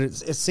 you know, but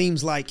it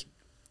seems like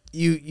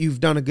you've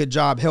done a good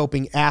job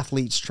helping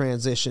athletes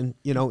transition,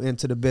 you know,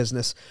 into the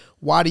business.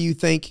 Why do you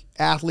think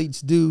athletes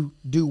do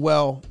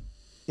well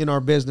in our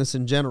business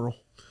in general?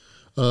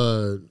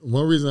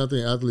 One reason I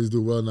think athletes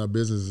do well in our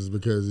business is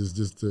because it's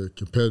just the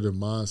competitive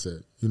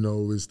mindset. You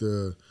know, it's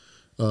the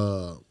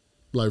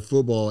like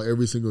football,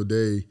 every single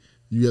day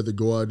you have to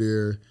go out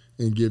there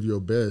and give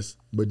your best,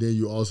 but then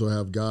you also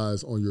have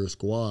guys on your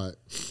squad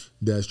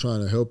that's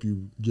trying to help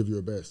you give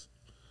your best.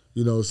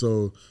 You know,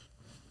 so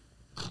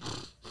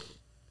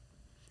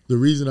the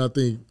reason I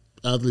think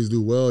athletes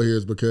do well here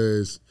is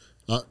because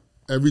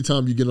every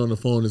time you get on the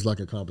phone, it's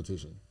like a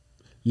competition.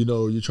 You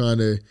know, you're trying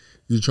to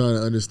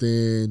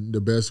understand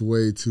the best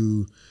way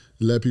to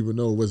let people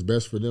know what's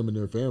best for them and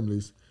their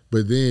families.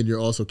 But then you're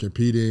also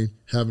competing,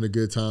 having a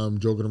good time,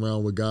 joking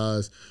around with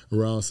guys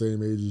around the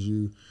same age as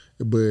you.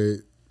 But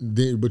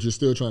you're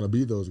still trying to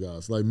beat those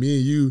guys. Like me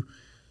and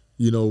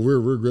you know, we're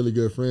really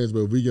good friends.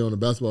 But if we get on the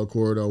basketball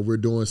court or we're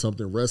doing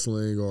something,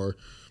 wrestling or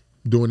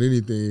doing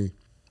anything,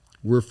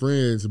 we're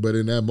friends, but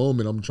in that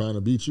moment, I'm trying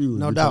to beat you, and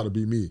you're trying to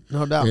beat me.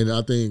 No doubt. And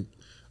I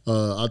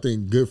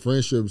think good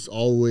friendships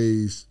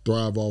always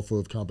thrive off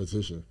of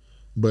competition,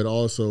 but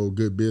also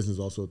good business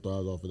also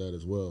thrives off of that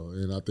as well.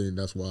 And I think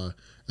that's why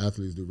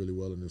athletes do really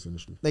well in this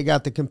industry. They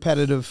got the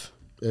competitive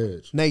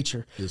edge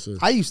nature. Yes, sir.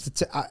 I used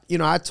to, you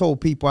know, I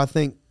told people, I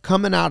think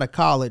coming out of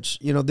college,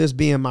 you know, this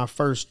being my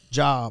first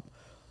job,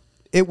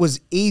 it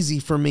was easy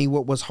for me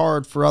what was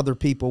hard for other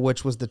people,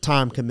 which was the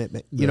time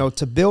commitment. You know,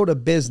 to build a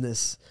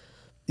business.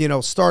 You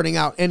know, starting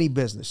out any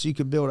business, you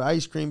could build an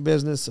ice cream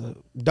business, a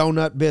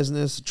donut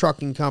business, a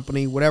trucking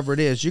company, whatever it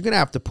is. You're going to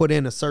have to put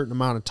in a certain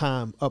amount of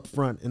time up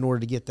front in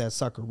order to get that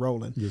sucker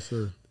rolling. Yes,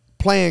 sir.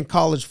 Playing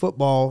college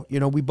football, you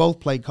know, we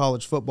both played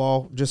college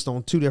football just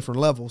on two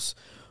different levels.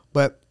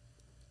 But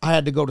I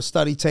had to go to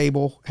study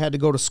table, had to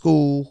go to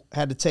school,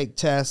 had to take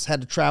tests, had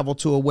to travel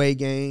to away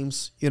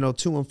games, you know,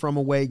 to and from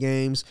away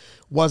games.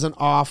 Wasn't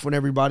off when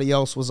everybody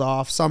else was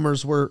off.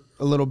 Summers were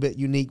a little bit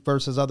unique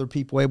versus other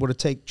people able to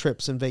take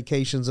trips and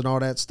vacations and all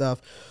that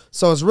stuff.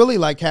 So it's really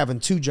like having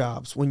two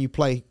jobs when you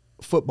play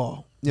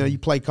football. You know, you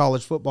play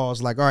college football.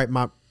 It's like, all right,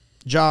 my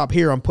job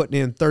here, I'm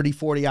putting in 30,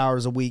 40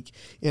 hours a week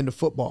into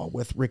football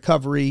with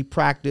recovery,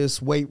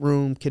 practice, weight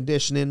room,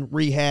 conditioning,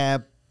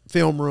 rehab,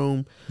 film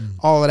room,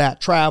 all of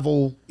that,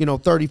 travel, you know,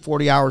 30,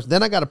 40 hours.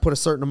 Then I got to put a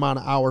certain amount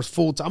of hours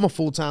full-time. I'm a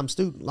full-time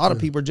student. A lot of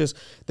people are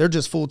they're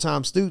just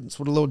full-time students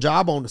with a little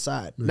job on the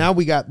side. Now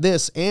we got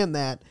this and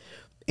that.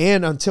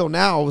 And until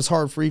now, it was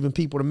hard for even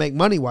people to make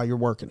money while you're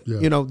working,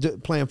 you know,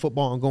 playing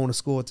football and going to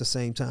school at the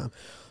same time.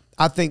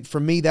 I think for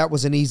me, that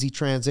was an easy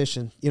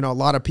transition. You know, a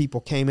lot of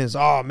people came in as,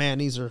 oh man,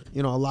 these are,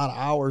 you know, a lot of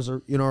hours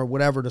or, you know, or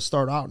whatever to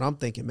start out. And I'm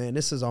thinking, man,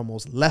 this is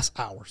almost less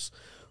hours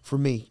for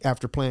me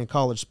after playing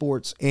college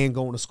sports and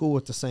going to school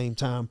at the same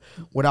time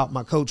without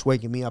my coach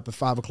waking me up at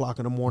 5 o'clock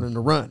in the morning to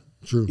run.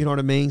 True. You know what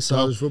I mean? So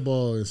college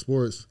football and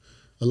sports,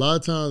 a lot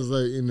of times,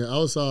 like in the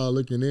outside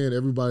looking in,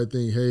 everybody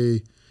think,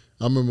 hey,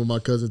 I remember my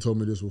cousin told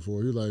me this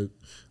before. I was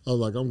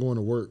like, I'm going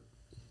to work.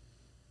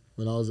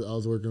 when I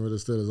was working with the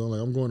Steelers. I'm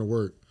like, I'm going to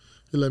work.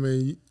 He like,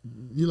 man,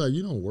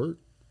 you don't work?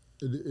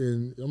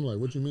 And I'm like,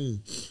 what you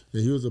mean?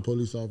 And he was a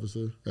police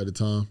officer at the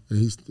time, and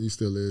he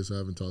still is. I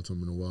haven't talked to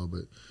him in a while,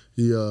 but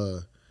he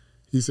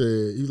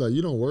said, he's like,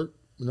 you don't work?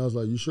 And I was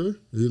like, you sure?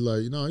 He's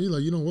like, no,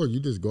 you don't work. You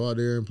just go out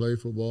there and play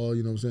football.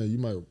 You know what I'm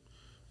saying?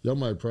 Y'all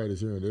might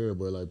practice here and there,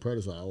 but like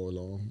practice an hour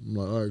long. I'm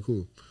like, all right,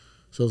 cool.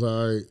 So I was like,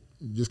 all right,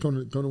 just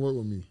come to work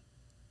with me.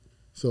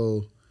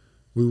 So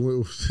we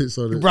went.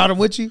 You brought him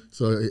with you?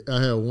 So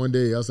I had one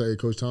day. I was like, hey,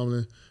 Coach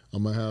Tomlin,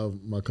 I'm gonna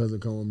have my cousin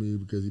come with me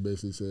because he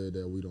basically said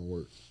that we don't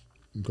work.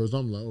 And Coach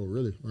Tomlin like, oh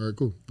really? All right,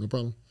 cool, no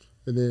problem.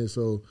 And then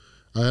so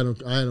I had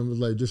him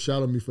like just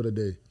shout at me for the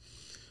day.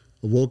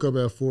 I woke up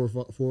at 4.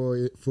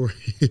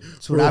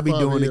 That's what I be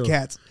doing to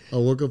cats. I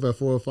woke up at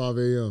 4 or 5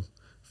 a.m.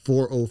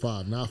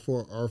 4:05, not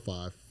 4 or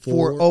 5.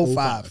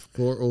 4:05.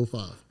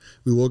 4:05.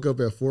 We woke up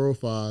at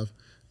 4:05,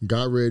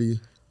 got ready,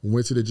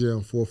 went to the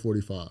gym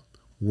 4:45,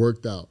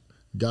 worked out,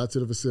 got to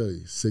the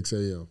facility 6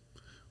 a.m.,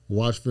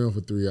 watched film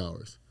for 3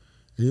 hours.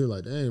 And he was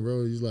like, dang,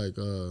 bro. He's like,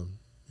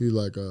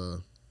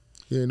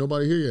 ain't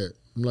nobody here yet.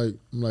 I'm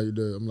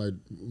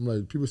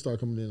like, people start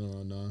coming in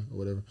around 9 or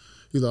whatever.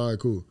 He's like, all right,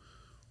 cool.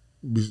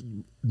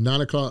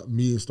 9 o'clock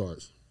meeting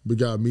starts. We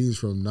got meetings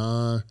from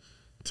 9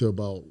 to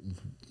about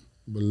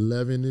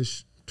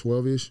 11-ish,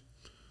 12-ish.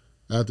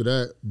 After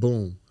that,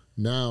 boom.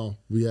 Now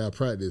we have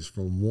practice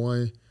from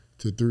 1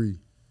 to 3.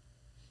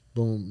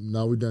 Boom.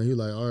 Now we done. He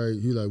like, all right.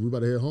 He like, we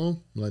about to head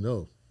home? I'm like,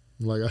 no.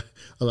 I'm like,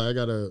 I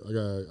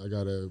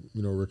gotta,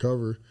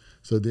 recover.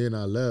 So then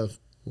I left,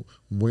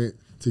 went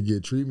to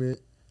get treatment.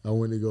 I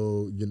went to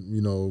go get,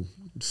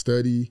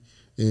 study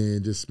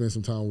and just spend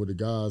some time with the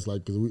guys.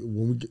 Like, cause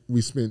when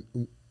we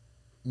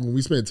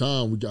spent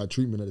time, we got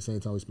treatment at the same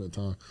time we spent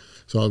time.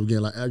 So I was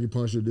getting like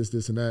acupuncture,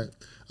 this and that.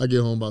 I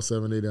get home about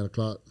 7, 8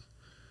 o'clock.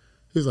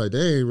 He's like,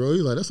 dang, bro.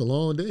 He's like, that's a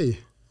long day.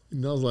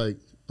 And I was like,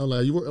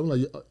 you work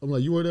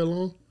that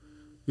long?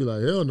 He's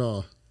like, hell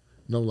no.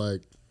 And I'm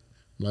like,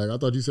 I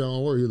thought you said I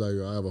don't work. He's like,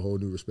 I have a whole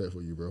new respect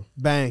for you, bro.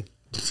 Bang.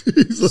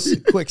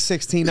 Like, quick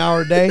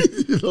 16-hour day,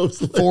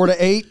 4 to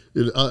 8.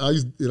 And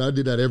I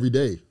did that every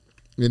day.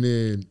 And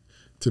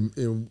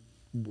then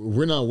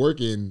we're not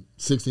working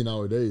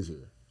 16-hour days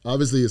here.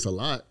 Obviously, it's a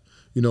lot.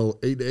 8 to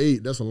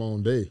 8, that's a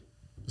long day.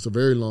 It's a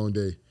very long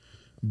day.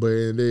 But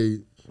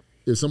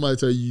if somebody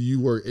tell you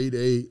work 8 to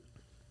 8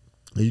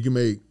 and you can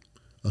make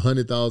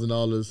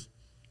 $100,000,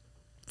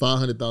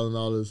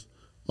 $500,000,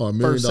 or $1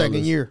 million, first,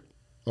 second year,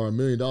 or $1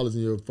 million in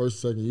your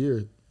first, second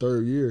year,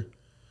 third year,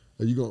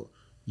 are you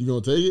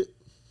gonna take it?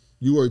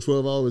 You work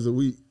 12 hours a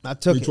week. I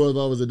took it. 12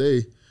 hours a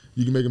day.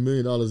 You can make $1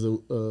 million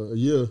a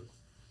year.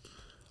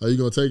 Are you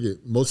gonna take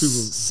it? Most people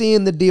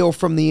seeing the deal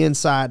from the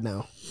inside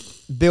now,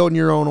 building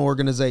your own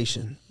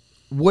organization.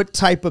 What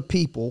type of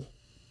people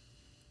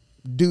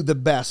do the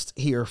best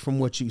here from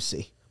what you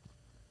see?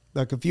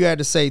 Like if you had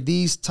to say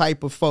these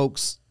type of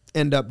folks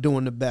end up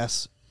doing the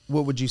best,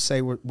 what would you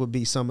say would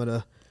be some of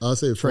the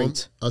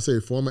traits? I say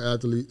former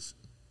athletes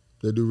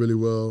that do really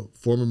well,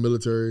 former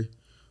military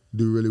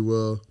do really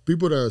well.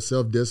 People that are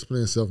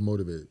self-disciplined and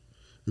self-motivated.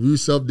 If you're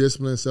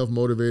self-disciplined,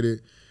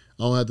 self-motivated,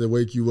 I don't have to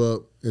wake you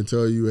up and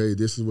tell you, hey,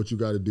 this is what you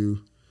got to do.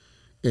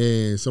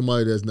 And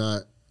somebody that's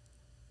not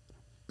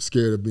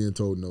scared of being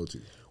told no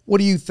to. What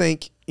do you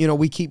think,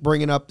 we keep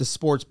bringing up the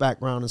sports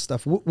background and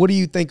stuff. What do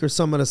you think are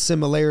some of the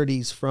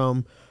similarities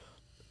from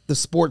the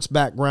sports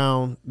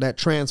background that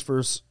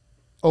transfers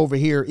over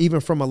here, even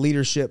from a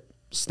leadership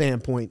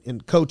standpoint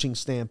and coaching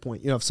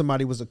standpoint? If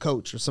somebody was a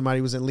coach or somebody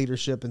was in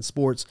leadership in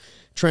sports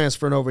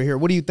transferring over here,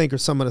 what do you think are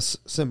some of the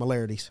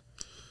similarities?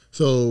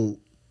 So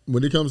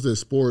when it comes to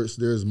sports,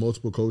 there's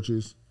multiple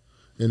coaches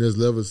and there's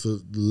levels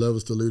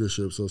to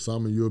leadership. So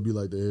Simon, you'll be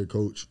like the head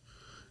coach,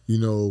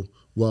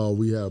 while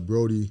we have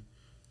Brody,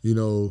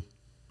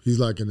 he's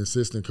like an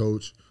assistant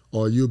coach,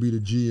 or you'll be the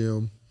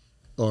GM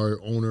or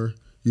owner,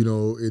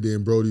 and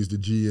then Brody's the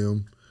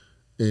GM,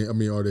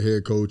 or the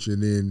head coach,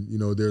 and then,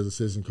 there's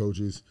assistant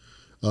coaches,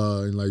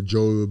 and like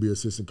Joey will be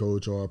assistant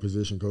coach or a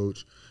position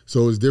coach.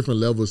 So it's different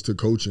levels to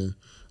coaching.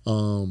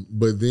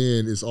 But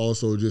then it's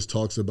also just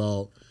talks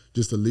about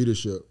just the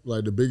leadership.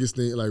 Like the biggest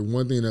thing, like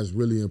one thing that's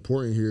really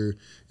important here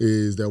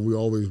is that we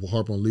always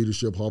harp on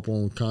leadership, harp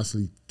on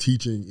constantly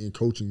teaching and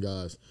coaching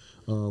guys.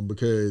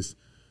 Because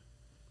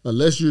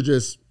unless you're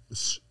just,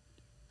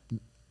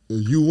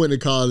 you went to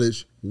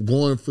college,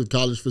 going for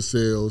college for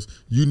sales,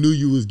 you knew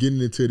you was getting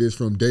into this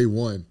from day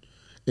one,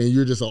 and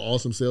you're just an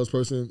awesome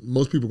salesperson,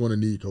 most people are going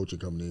to need coaching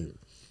coming in here.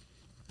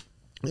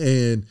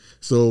 And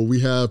so we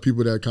have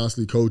people that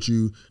constantly coach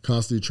you,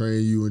 constantly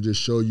train you, and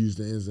just show you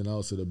the ins and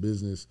outs of the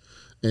business.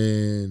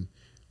 And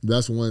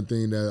that's one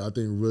thing that I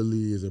think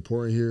really is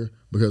important here,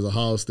 because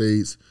Ohio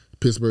State's,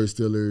 Pittsburgh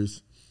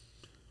Steelers,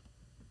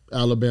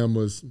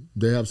 Alabama's,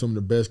 they have some of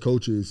the best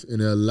coaches, and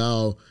they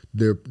allow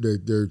their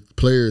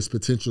players'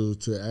 potential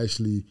to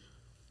actually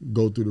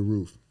go through the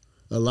roof.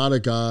 A lot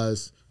of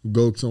guys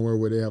go somewhere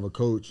where they have a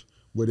coach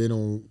where they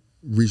don't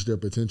reach their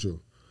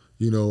potential.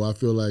 I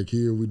feel like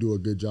here we do a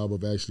good job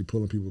of actually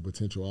pulling people's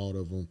potential out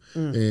of them.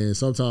 And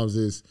sometimes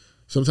it's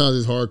sometimes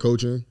it's hard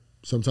coaching.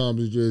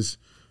 Sometimes it's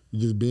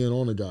just being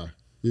on the guy,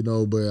 you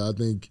know. But I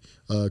think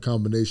a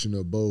combination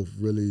of both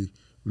really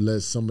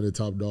lets some of the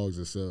top dogs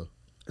excel.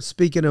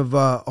 Speaking of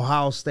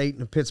Ohio State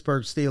and the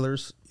Pittsburgh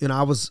Steelers, you know,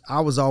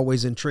 I was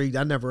always intrigued.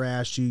 I never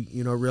asked you,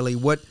 you know, really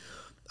what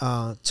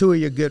two of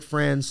your good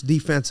friends,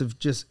 defensive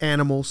just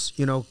animals.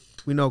 You know,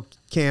 we know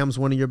Cam's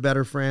one of your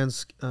better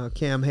friends,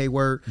 Cam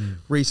Hayward.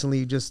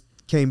 Recently just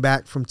came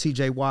back from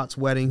T.J. Watt's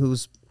wedding,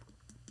 who's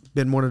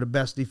been one of the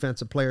best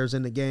defensive players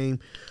in the game.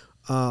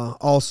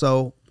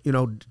 Also, you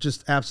know,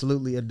 just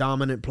absolutely a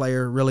dominant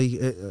player, really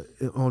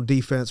on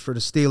defense for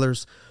the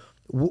Steelers.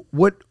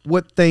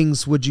 What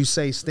things would you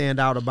say stand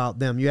out about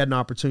them? You had an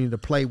opportunity to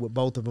play with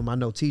both of them. I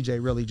know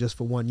TJ really just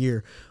for 1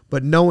 year,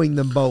 but knowing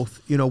them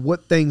both, you know,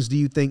 what things do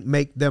you think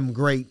make them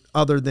great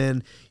other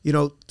than, you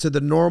know, to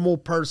the normal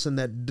person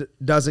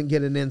that doesn't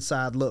get an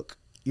inside look,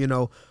 you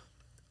know,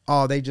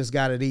 oh, they just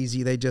got it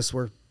easy. They just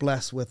were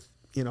blessed with,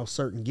 you know,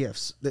 certain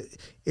gifts.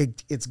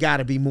 It's got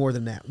to be more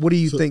than that. What do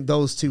you think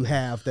those two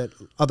have that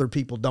other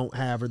people don't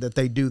have, or that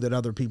they do that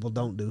other people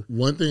don't do?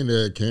 One thing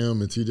that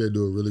Cam and TJ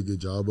do a really good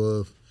job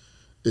of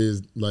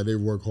is, like, they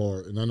work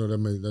hard. And I know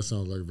that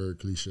sounds like very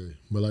cliche,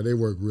 but, like, they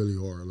work really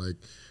hard. Like,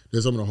 they're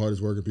some of the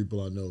hardest working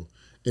people I know.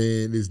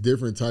 And it's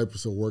different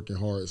types of working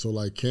hard. So,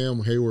 like,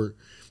 Cam Hayward,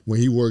 when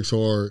he works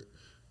hard,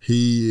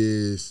 he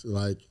is,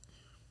 like,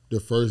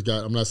 the first guy.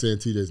 I'm not saying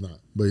TJ's not,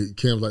 but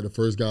Cam's, like, the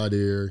first guy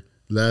there,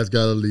 last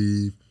guy to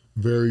leave,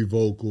 very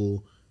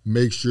vocal,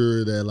 make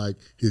sure that, like,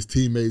 his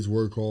teammates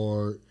work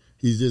hard.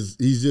 He's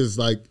just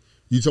like,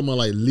 you talking about,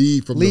 like,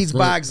 leads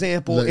by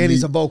example, like, and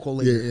he's a vocal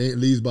leader. Yeah, and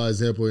leads by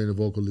example and a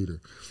vocal leader.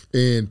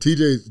 And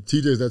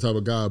TJ's that type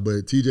of guy,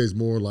 but TJ's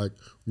more like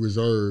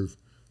reserved,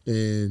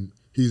 and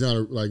he's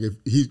not like, if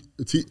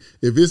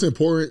it's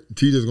important,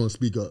 TJ's gonna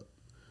speak up.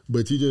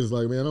 But TJ's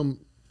like, man, I'm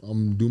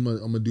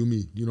gonna do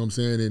me. You know what I'm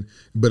saying?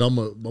 But I'm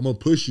gonna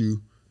push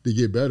you to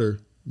get better.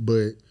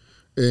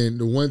 And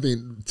the one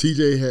thing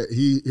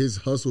his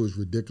hustle is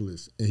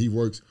ridiculous, and he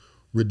works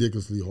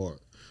ridiculously hard.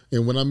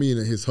 And when I mean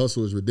his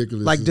hustle is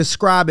ridiculous, like,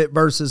 describe it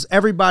versus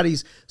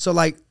everybody's. So,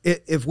 like,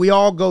 if we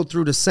all go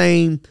through the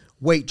same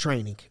weight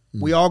training,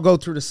 we all go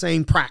through the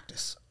same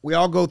practice, we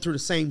all go through the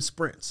same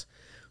sprints,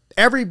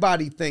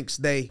 everybody thinks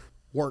they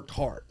worked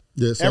hard.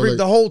 Yeah, so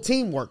the whole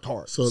team worked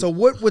hard. So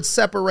what would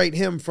separate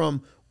him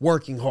from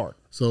working hard?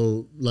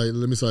 So, like,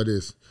 let me say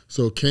this.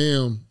 So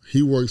Cam,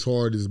 he works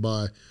hard is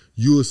by,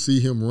 you will see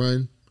him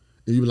run,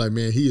 and you be like,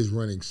 man, he is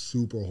running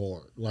super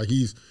hard. Like,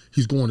 he's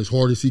going as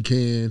hard as he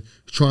can,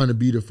 trying to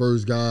be the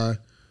first guy.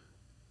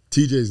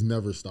 TJ's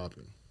never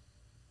stopping.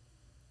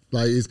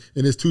 Like,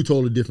 it's two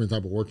totally different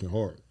type of working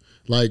hard.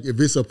 Like, if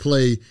it's a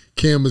play,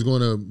 Cam is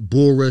going to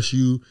bull rush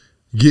you,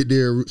 get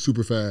there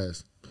super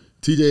fast.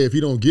 TJ, if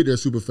he don't get there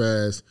super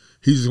fast,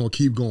 he's just going to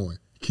keep going.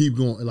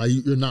 Like,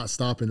 you're not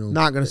stopping him.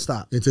 Not going to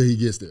stop. Until he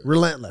gets there.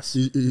 Relentless.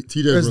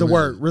 TJ's the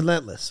word,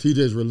 relentless.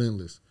 TJ's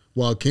relentless.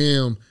 While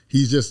Cam,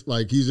 he's just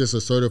a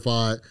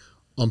certified,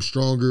 I'm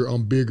stronger,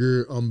 I'm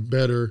bigger, I'm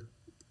better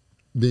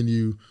than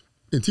you.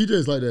 And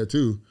TJ's like that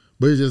too.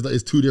 But it's just,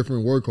 it's two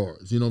different work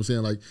hards. You know what I'm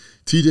saying? Like,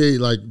 TJ,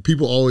 like,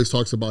 people always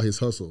talks about his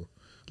hustle.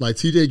 Like,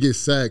 TJ gets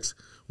sacks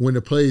when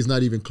the play is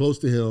not even close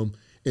to him,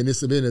 and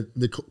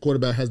the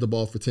quarterback has the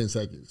ball for 10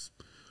 seconds.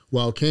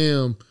 While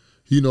Cam,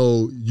 you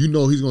know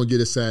he's going to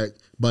get a sack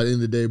by the end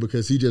of the day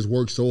because he just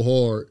works so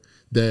hard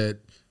that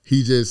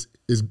he just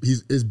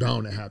is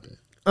bound to happen.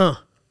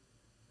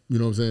 You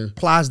know what I'm saying?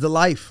 Applies to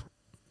life.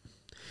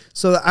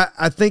 So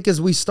I think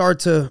as we start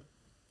to,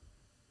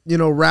 you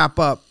know, wrap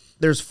up,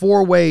 there's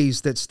 4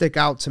 ways that stick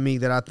out to me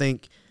that I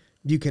think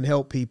you can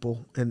help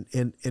people and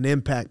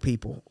impact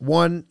people.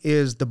 One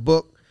is the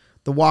book,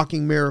 The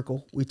Walking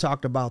Miracle. We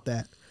talked about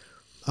that.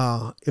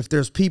 If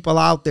there's people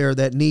out there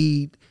that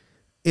need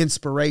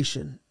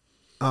inspiration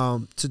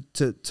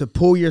to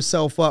pull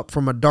yourself up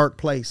from a dark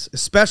place,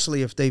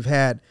 especially if they've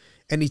had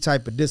any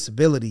type of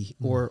disability,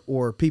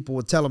 or people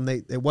would tell them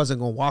they wasn't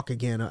going to walk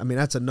again. I mean,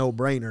 that's a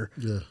no-brainer.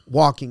 Yeah.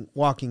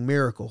 Walking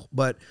miracle.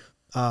 But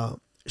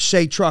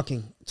Shea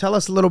Trucking, tell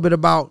us a little bit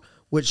about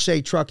what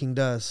Shea Trucking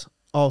does,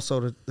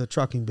 also the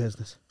trucking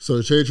business.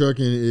 So Shea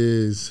Trucking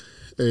is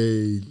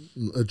a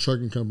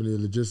trucking company, a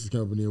logistics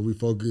company, and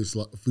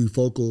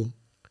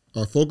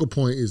our focal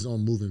point is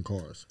on moving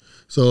cars.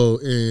 So,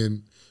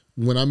 and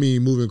when I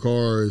mean moving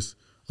cars,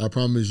 I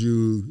promise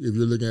you, if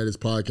you're looking at this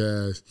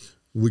podcast,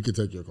 we can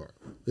take your car.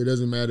 It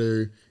doesn't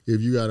matter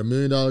if you got $1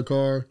 million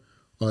car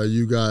or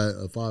you got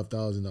a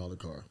 $5,000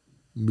 car.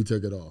 We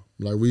take it all.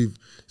 Like,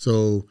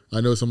 so I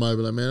know somebody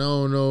be like, man, I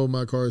don't know,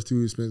 my car is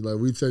too expensive. Like,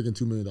 we've taken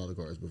 $2 million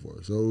cars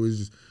before. So it was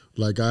just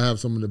like, I have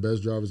some of the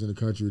best drivers in the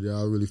country that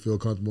I really feel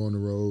comfortable on the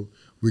road.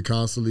 We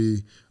constantly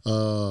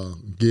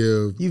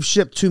give. You've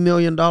shipped $2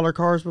 million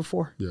cars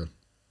before? Yeah.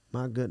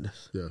 My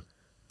goodness. Yeah.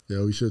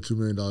 Yeah, we shipped $2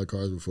 million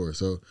cars before.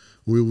 So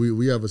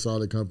we have a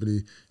solid company.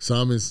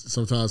 Simon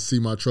sometimes see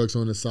my trucks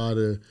on the side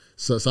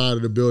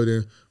of the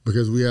building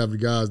because we have the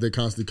guys, they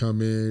constantly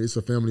come in. It's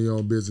a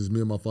family-owned business.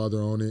 Me and my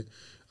father own it.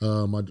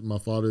 My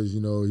father's, he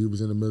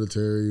was in the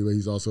military, but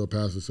he's also a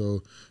pastor.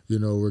 So,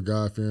 we're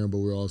God-fearing, but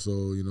we're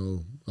also,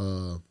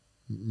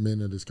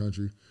 men of this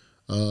country.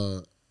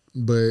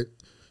 But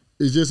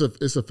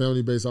it's a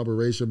family-based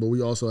operation, but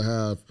we also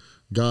have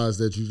guys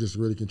that you just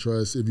really can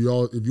trust. If you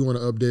want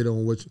to update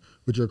on what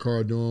your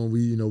car doing,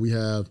 we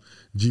have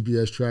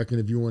GPS tracking.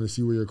 If you want to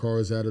see where your car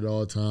is at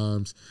all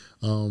times,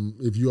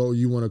 if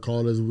you want to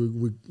call us,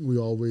 we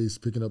always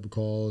picking up the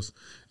calls.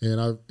 And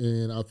I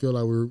feel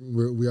like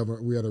we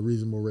had a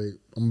reasonable rate.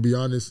 I'm gonna be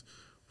honest,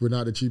 we're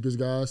not the cheapest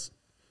guys,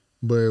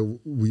 but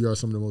we are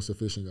some of the most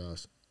efficient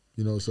guys.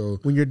 So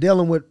when you're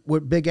dealing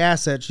with big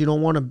assets, you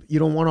don't want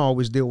to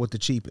always deal with the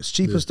cheapest.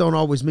 Cheapest don't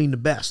always mean the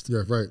best.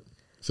 Yeah, right.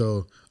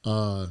 So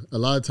a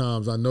lot of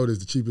times I notice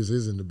the cheapest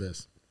isn't the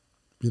best.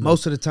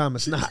 Most of the time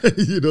it's not.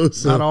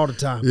 So, not all the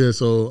time. Yeah.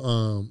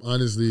 So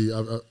honestly,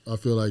 I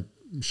feel like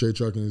Shea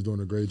Trucking is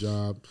doing a great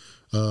job.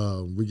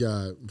 We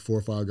got 4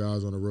 or 5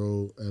 guys on the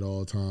road at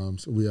all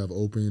times. We have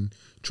open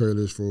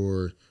trailers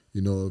for,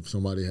 if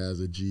somebody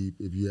has a Jeep,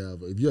 if you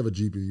have a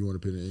Jeep and you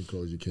want to put it in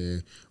enclosed, you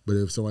can. But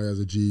if somebody has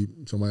a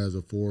Jeep, somebody has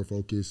a Ford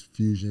Focus,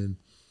 Fusion,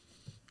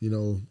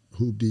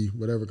 Hoopty,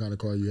 whatever kind of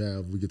car you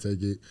have, we could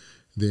take it.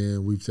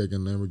 Then we've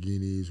taken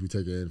Lamborghinis, we've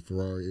taken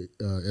Ferrari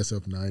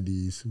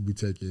SF90s, we've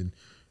taken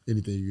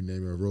anything you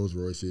name it, Rolls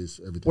Royces,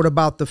 everything. What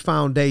about the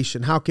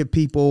foundation? How can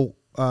people,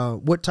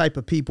 what type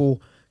of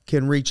people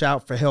can reach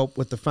out for help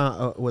with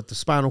the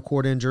spinal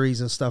cord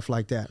injuries and stuff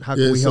like that? How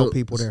can we help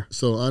people there?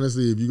 So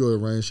honestly, if you go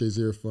to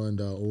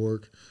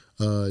RyanShazierFund.org,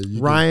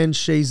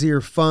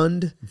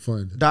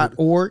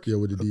 RyanShazierFund.org. Yeah,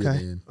 with the D at the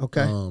end.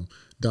 Okay.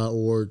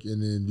 .org,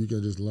 and then you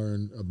can just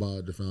learn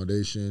about the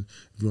foundation.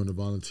 If you want to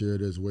volunteer,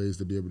 there's ways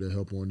to be able to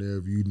help on there.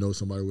 If you know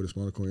somebody with a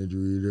spinal cord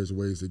injury, there's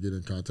ways to get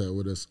in contact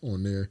with us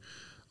on there.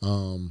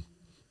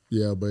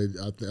 Yeah, but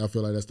I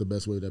feel like that's the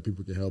best way that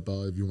people can help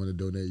out. If you want to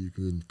donate, you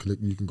can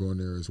go on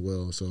there as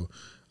well. So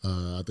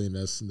I think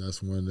that's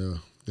one of the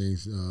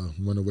things,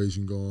 one of the ways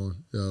you can go on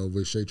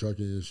with Shea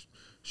Trucking is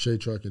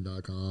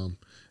SheaTrucking.com,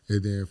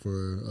 and then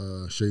for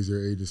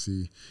Shazier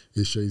Agency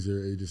is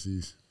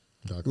ShazierAgencies.com.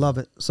 Love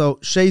it. So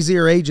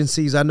Shazier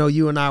Agencies, I know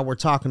you and I were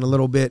talking a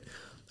little bit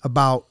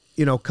about,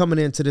 coming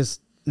into this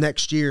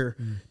next year,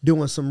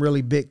 doing some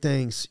really big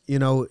things,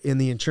 in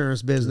the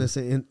insurance business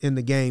and in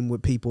the game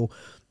with people.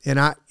 And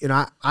I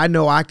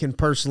know I can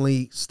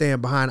personally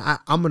stand behind.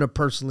 I'm going to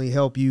personally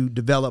help you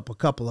develop a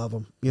couple of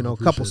them, a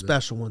couple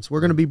special ones.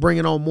 We're going to be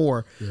bringing on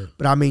more,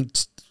 but I mean,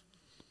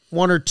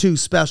 1 or 2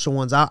 special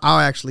ones. I'll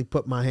actually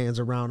put my hands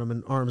around them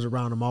and arms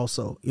around them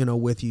also,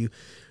 with you.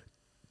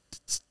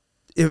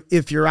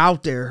 If you're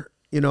out there,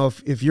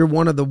 if you're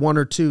one of the 1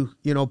 or 2,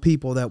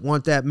 people that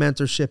want that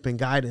mentorship and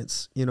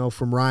guidance,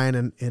 from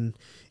Ryan and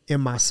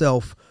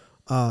myself,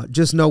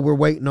 just know we're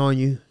waiting on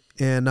you.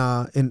 And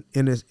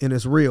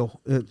it's real.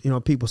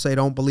 People say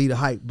don't believe the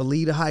hype.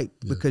 Believe the hype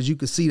because you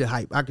can see the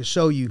hype. I can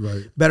show you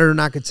better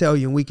than I could tell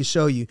you, and we can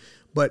show you.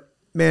 But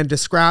man,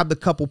 describe the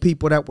couple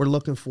people that we're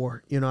looking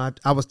for.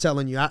 I was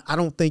telling you, I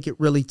don't think it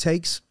really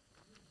takes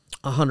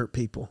 100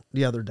 people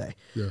the other day.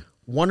 Yeah.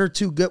 1 or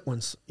 2 good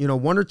ones,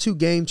 1 or 2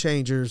 game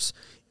changers,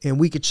 and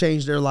we could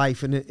change their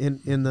life. And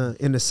in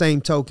the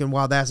same token,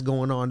 while that's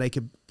going on, they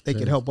could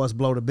help us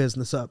blow the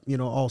business up,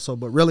 also.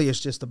 But really, it's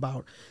just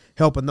about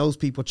helping those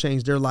people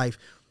change their life.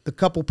 The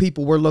couple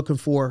people we're looking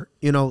for,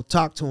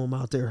 talk to them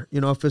out there.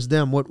 If it's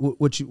them,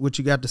 what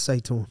you got to say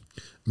to them?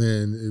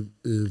 Man,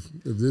 if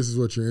this is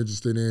what you're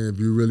interested in, if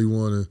you really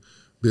want to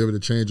be able to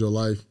change your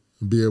life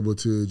and be able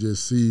to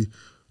just see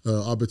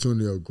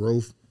opportunity of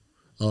growth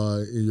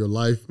in your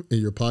life, in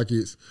your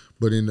pockets,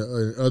 but in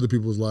other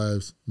people's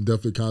lives,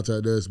 definitely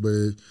contact us. But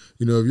if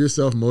you're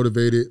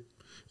self-motivated,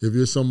 if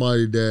you're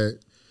somebody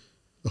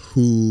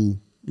who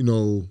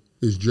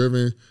is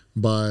driven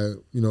by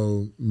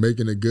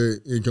making a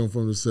good income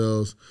for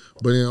themselves,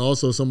 but then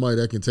also somebody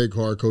that can take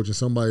hard coaching,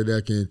 somebody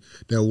that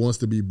wants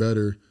to be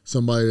better,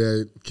 somebody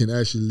that can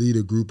actually lead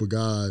a group of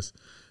guys,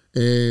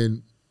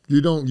 and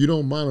you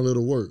don't mind a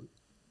little work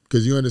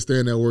because you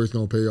understand that work's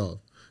gonna pay off.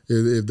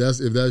 If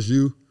that's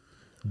you,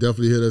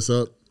 definitely hit us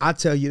up. I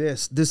tell you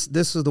this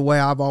is the way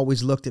I've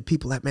always looked at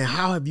people. Like, man,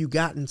 how have you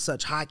gotten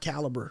such high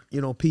caliber,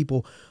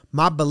 people?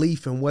 My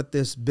belief in what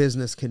this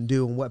business can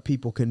do and what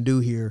people can do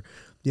here,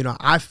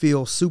 I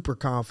feel super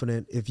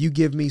confident. If you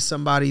give me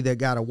somebody that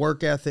got a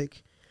work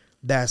ethic,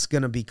 that's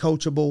going to be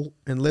coachable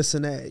and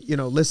listen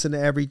to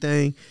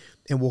everything,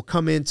 and will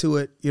come into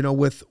it,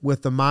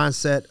 with the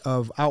mindset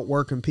of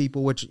outworking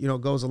people, which,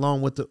 goes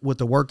along with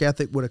the work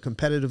ethic, with a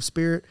competitive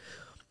spirit.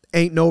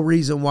 Ain't no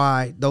reason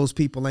why those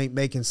people ain't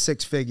making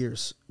 6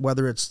 figures,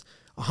 whether it's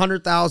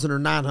 100,000 or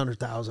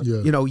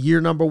 900,000,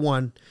 year number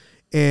 1.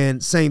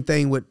 And same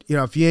thing with,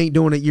 if you ain't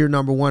doing it year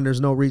number 1, there's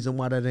no reason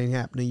why that ain't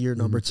happening year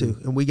number 2.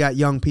 And we got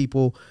young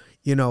people,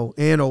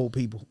 and old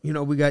people,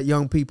 we got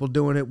young people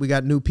doing it. We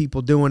got new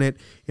people doing it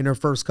in their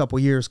first couple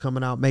years,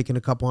 coming out, making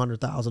a couple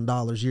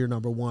 $100,000 year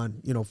number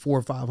 1, 400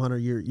 or 500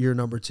 year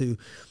number 2.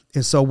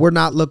 And so we're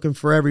not looking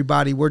for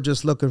everybody. We're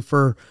just looking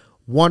for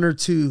one or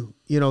two,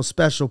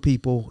 special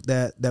people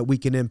that we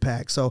can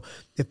impact. So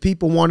if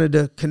people wanted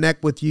to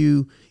connect with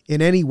you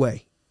in any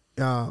way,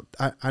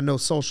 I know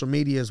social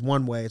media is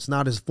one way. It's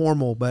not as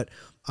formal, but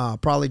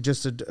probably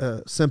just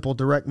a simple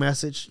direct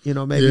message,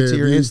 maybe to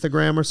your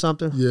Instagram or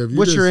something. Yeah.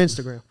 What's your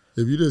Instagram?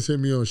 If you just hit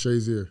me on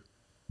Shazier.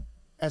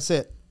 That's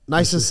it.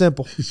 Nice and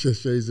simple. It's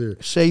just Shazier.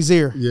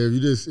 Shazier. Yeah, if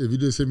you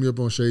just hit me up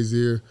on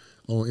Shazier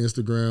on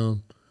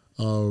Instagram,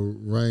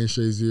 Ryan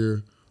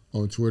Shazier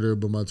on Twitter,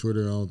 but my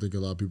Twitter, I don't think a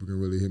lot of people can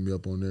really hit me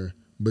up on there.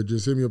 But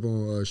just hit me up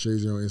on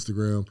Shazier on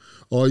Instagram.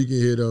 Or you can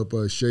hit up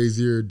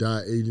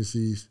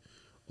shazier.agencies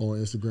on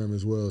Instagram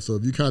as well. So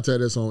if you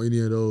contact us on any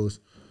of those,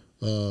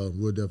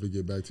 we'll definitely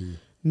get back to you.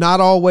 Not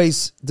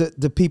always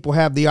the people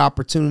have the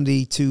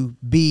opportunity to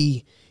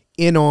be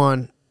in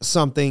on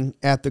something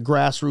at the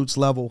grassroots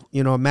level.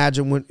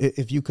 Imagine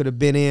if you could have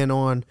been in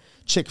on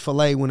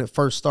Chick-fil-A when it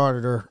first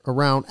started, or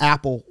around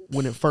Apple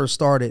when it first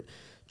started.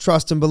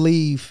 Trust and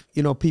believe,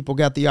 people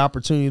got the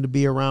opportunity to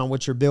be around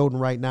what you're building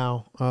right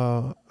now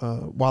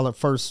while it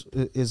first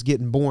is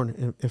getting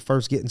born and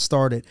first getting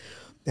started.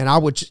 And I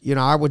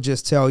would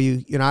just tell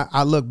you,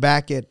 I look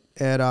back at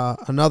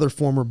another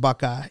former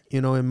Buckeye,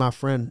 and my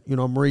friend,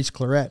 Maurice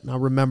Claret. And I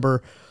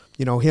remember,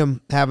 him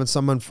having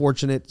some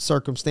unfortunate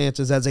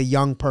circumstances as a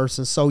young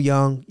person, so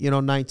young,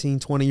 19,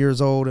 20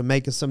 years old, and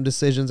making some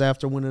decisions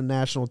after winning a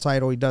national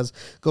title. He goes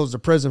to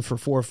prison for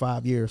 4 or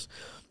 5 years.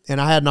 And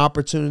I had an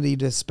opportunity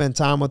to spend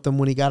time with him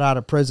when he got out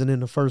of prison in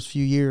the first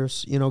few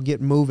years,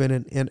 getting moving.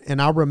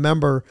 And I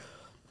remember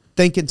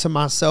thinking to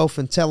myself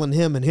and telling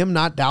him, and him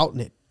not doubting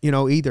it,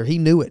 either. He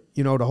knew it,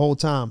 the whole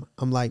time.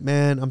 I'm like,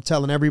 man, I'm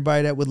telling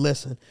everybody that would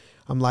listen.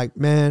 I'm like,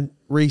 man,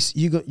 Reese,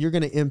 you're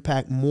going to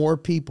impact more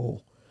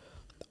people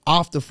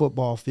off the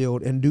football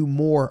field and do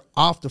more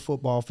off the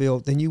football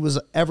field than you was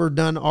ever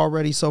done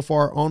already so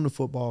far on the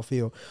football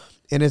field.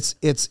 And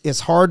it's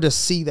hard to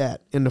see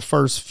that in the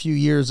first few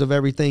years of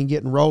everything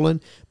getting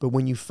rolling. But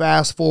when you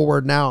fast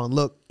forward now and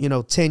look,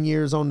 10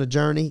 years on the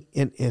journey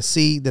and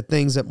see the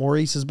things that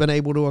Maurice has been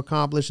able to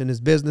accomplish in his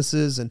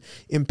businesses and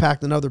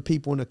impacting other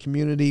people in the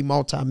community,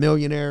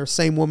 multimillionaire,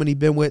 same woman he's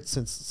been with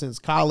since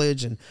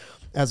college, and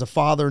as a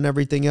father and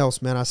everything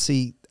else, man,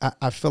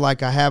 I feel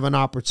like I have an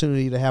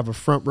opportunity to have a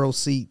front row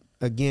seat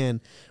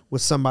again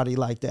with somebody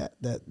like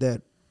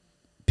that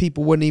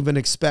people wouldn't even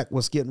expect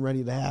what's getting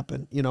ready to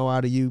happen,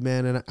 out of you,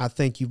 man. And I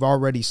think you've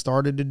already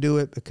started to do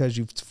it because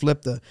you've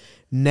flipped the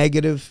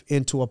negative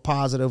into a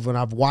positive. And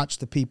I've watched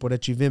the people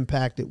that you've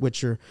impacted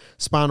with your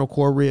spinal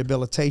cord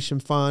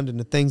rehabilitation fund and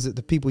the things that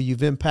the people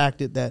you've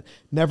impacted that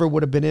never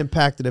would have been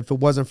impacted if it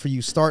wasn't for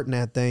you starting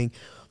that thing.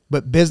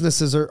 But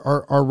businesses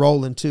are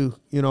rolling too,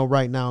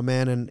 right now,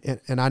 man.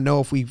 And I know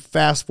if we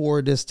fast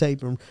forward this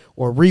tape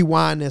or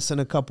rewind this in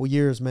a couple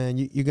years, man,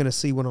 you're going to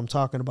see what I'm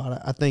talking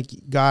about. I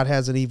think God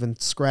hasn't even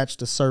scratched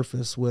the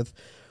surface with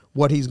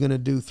what he's going to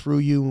do through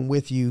you and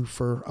with you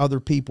for other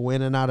people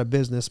in and out of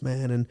business,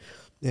 man.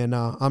 And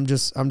I'm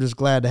just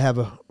glad to have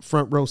a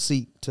front row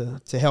seat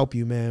to help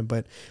you, man.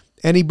 But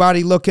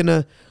anybody looking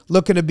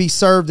to be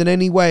served in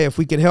any way, if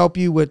we can help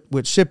you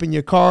with shipping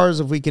your cars,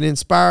 if we can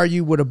inspire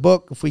you with a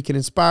book, if we can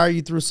inspire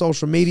you through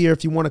social media,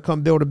 if you want to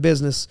come build a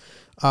business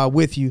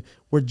with you,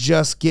 we're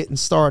just getting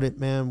started,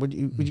 man.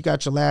 You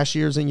got your last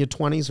years in your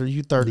 20s, or are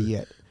you 30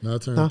 yet? No, I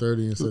turned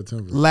 30 in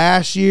September.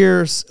 Last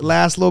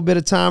little bit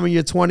of time in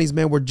your 20s,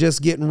 man, we're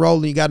just getting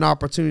rolling. You got an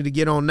opportunity to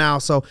get on now.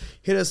 So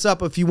hit us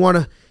up if you want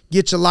to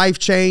get your life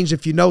changed.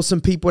 If you know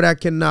some people that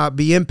can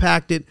be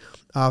impacted,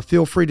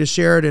 feel free to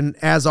share it. And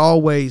as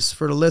always,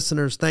 for the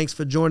listeners, thanks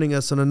for joining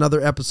us on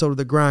another episode of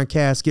the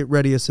GRINDcast. Get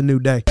ready. It's a new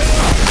day.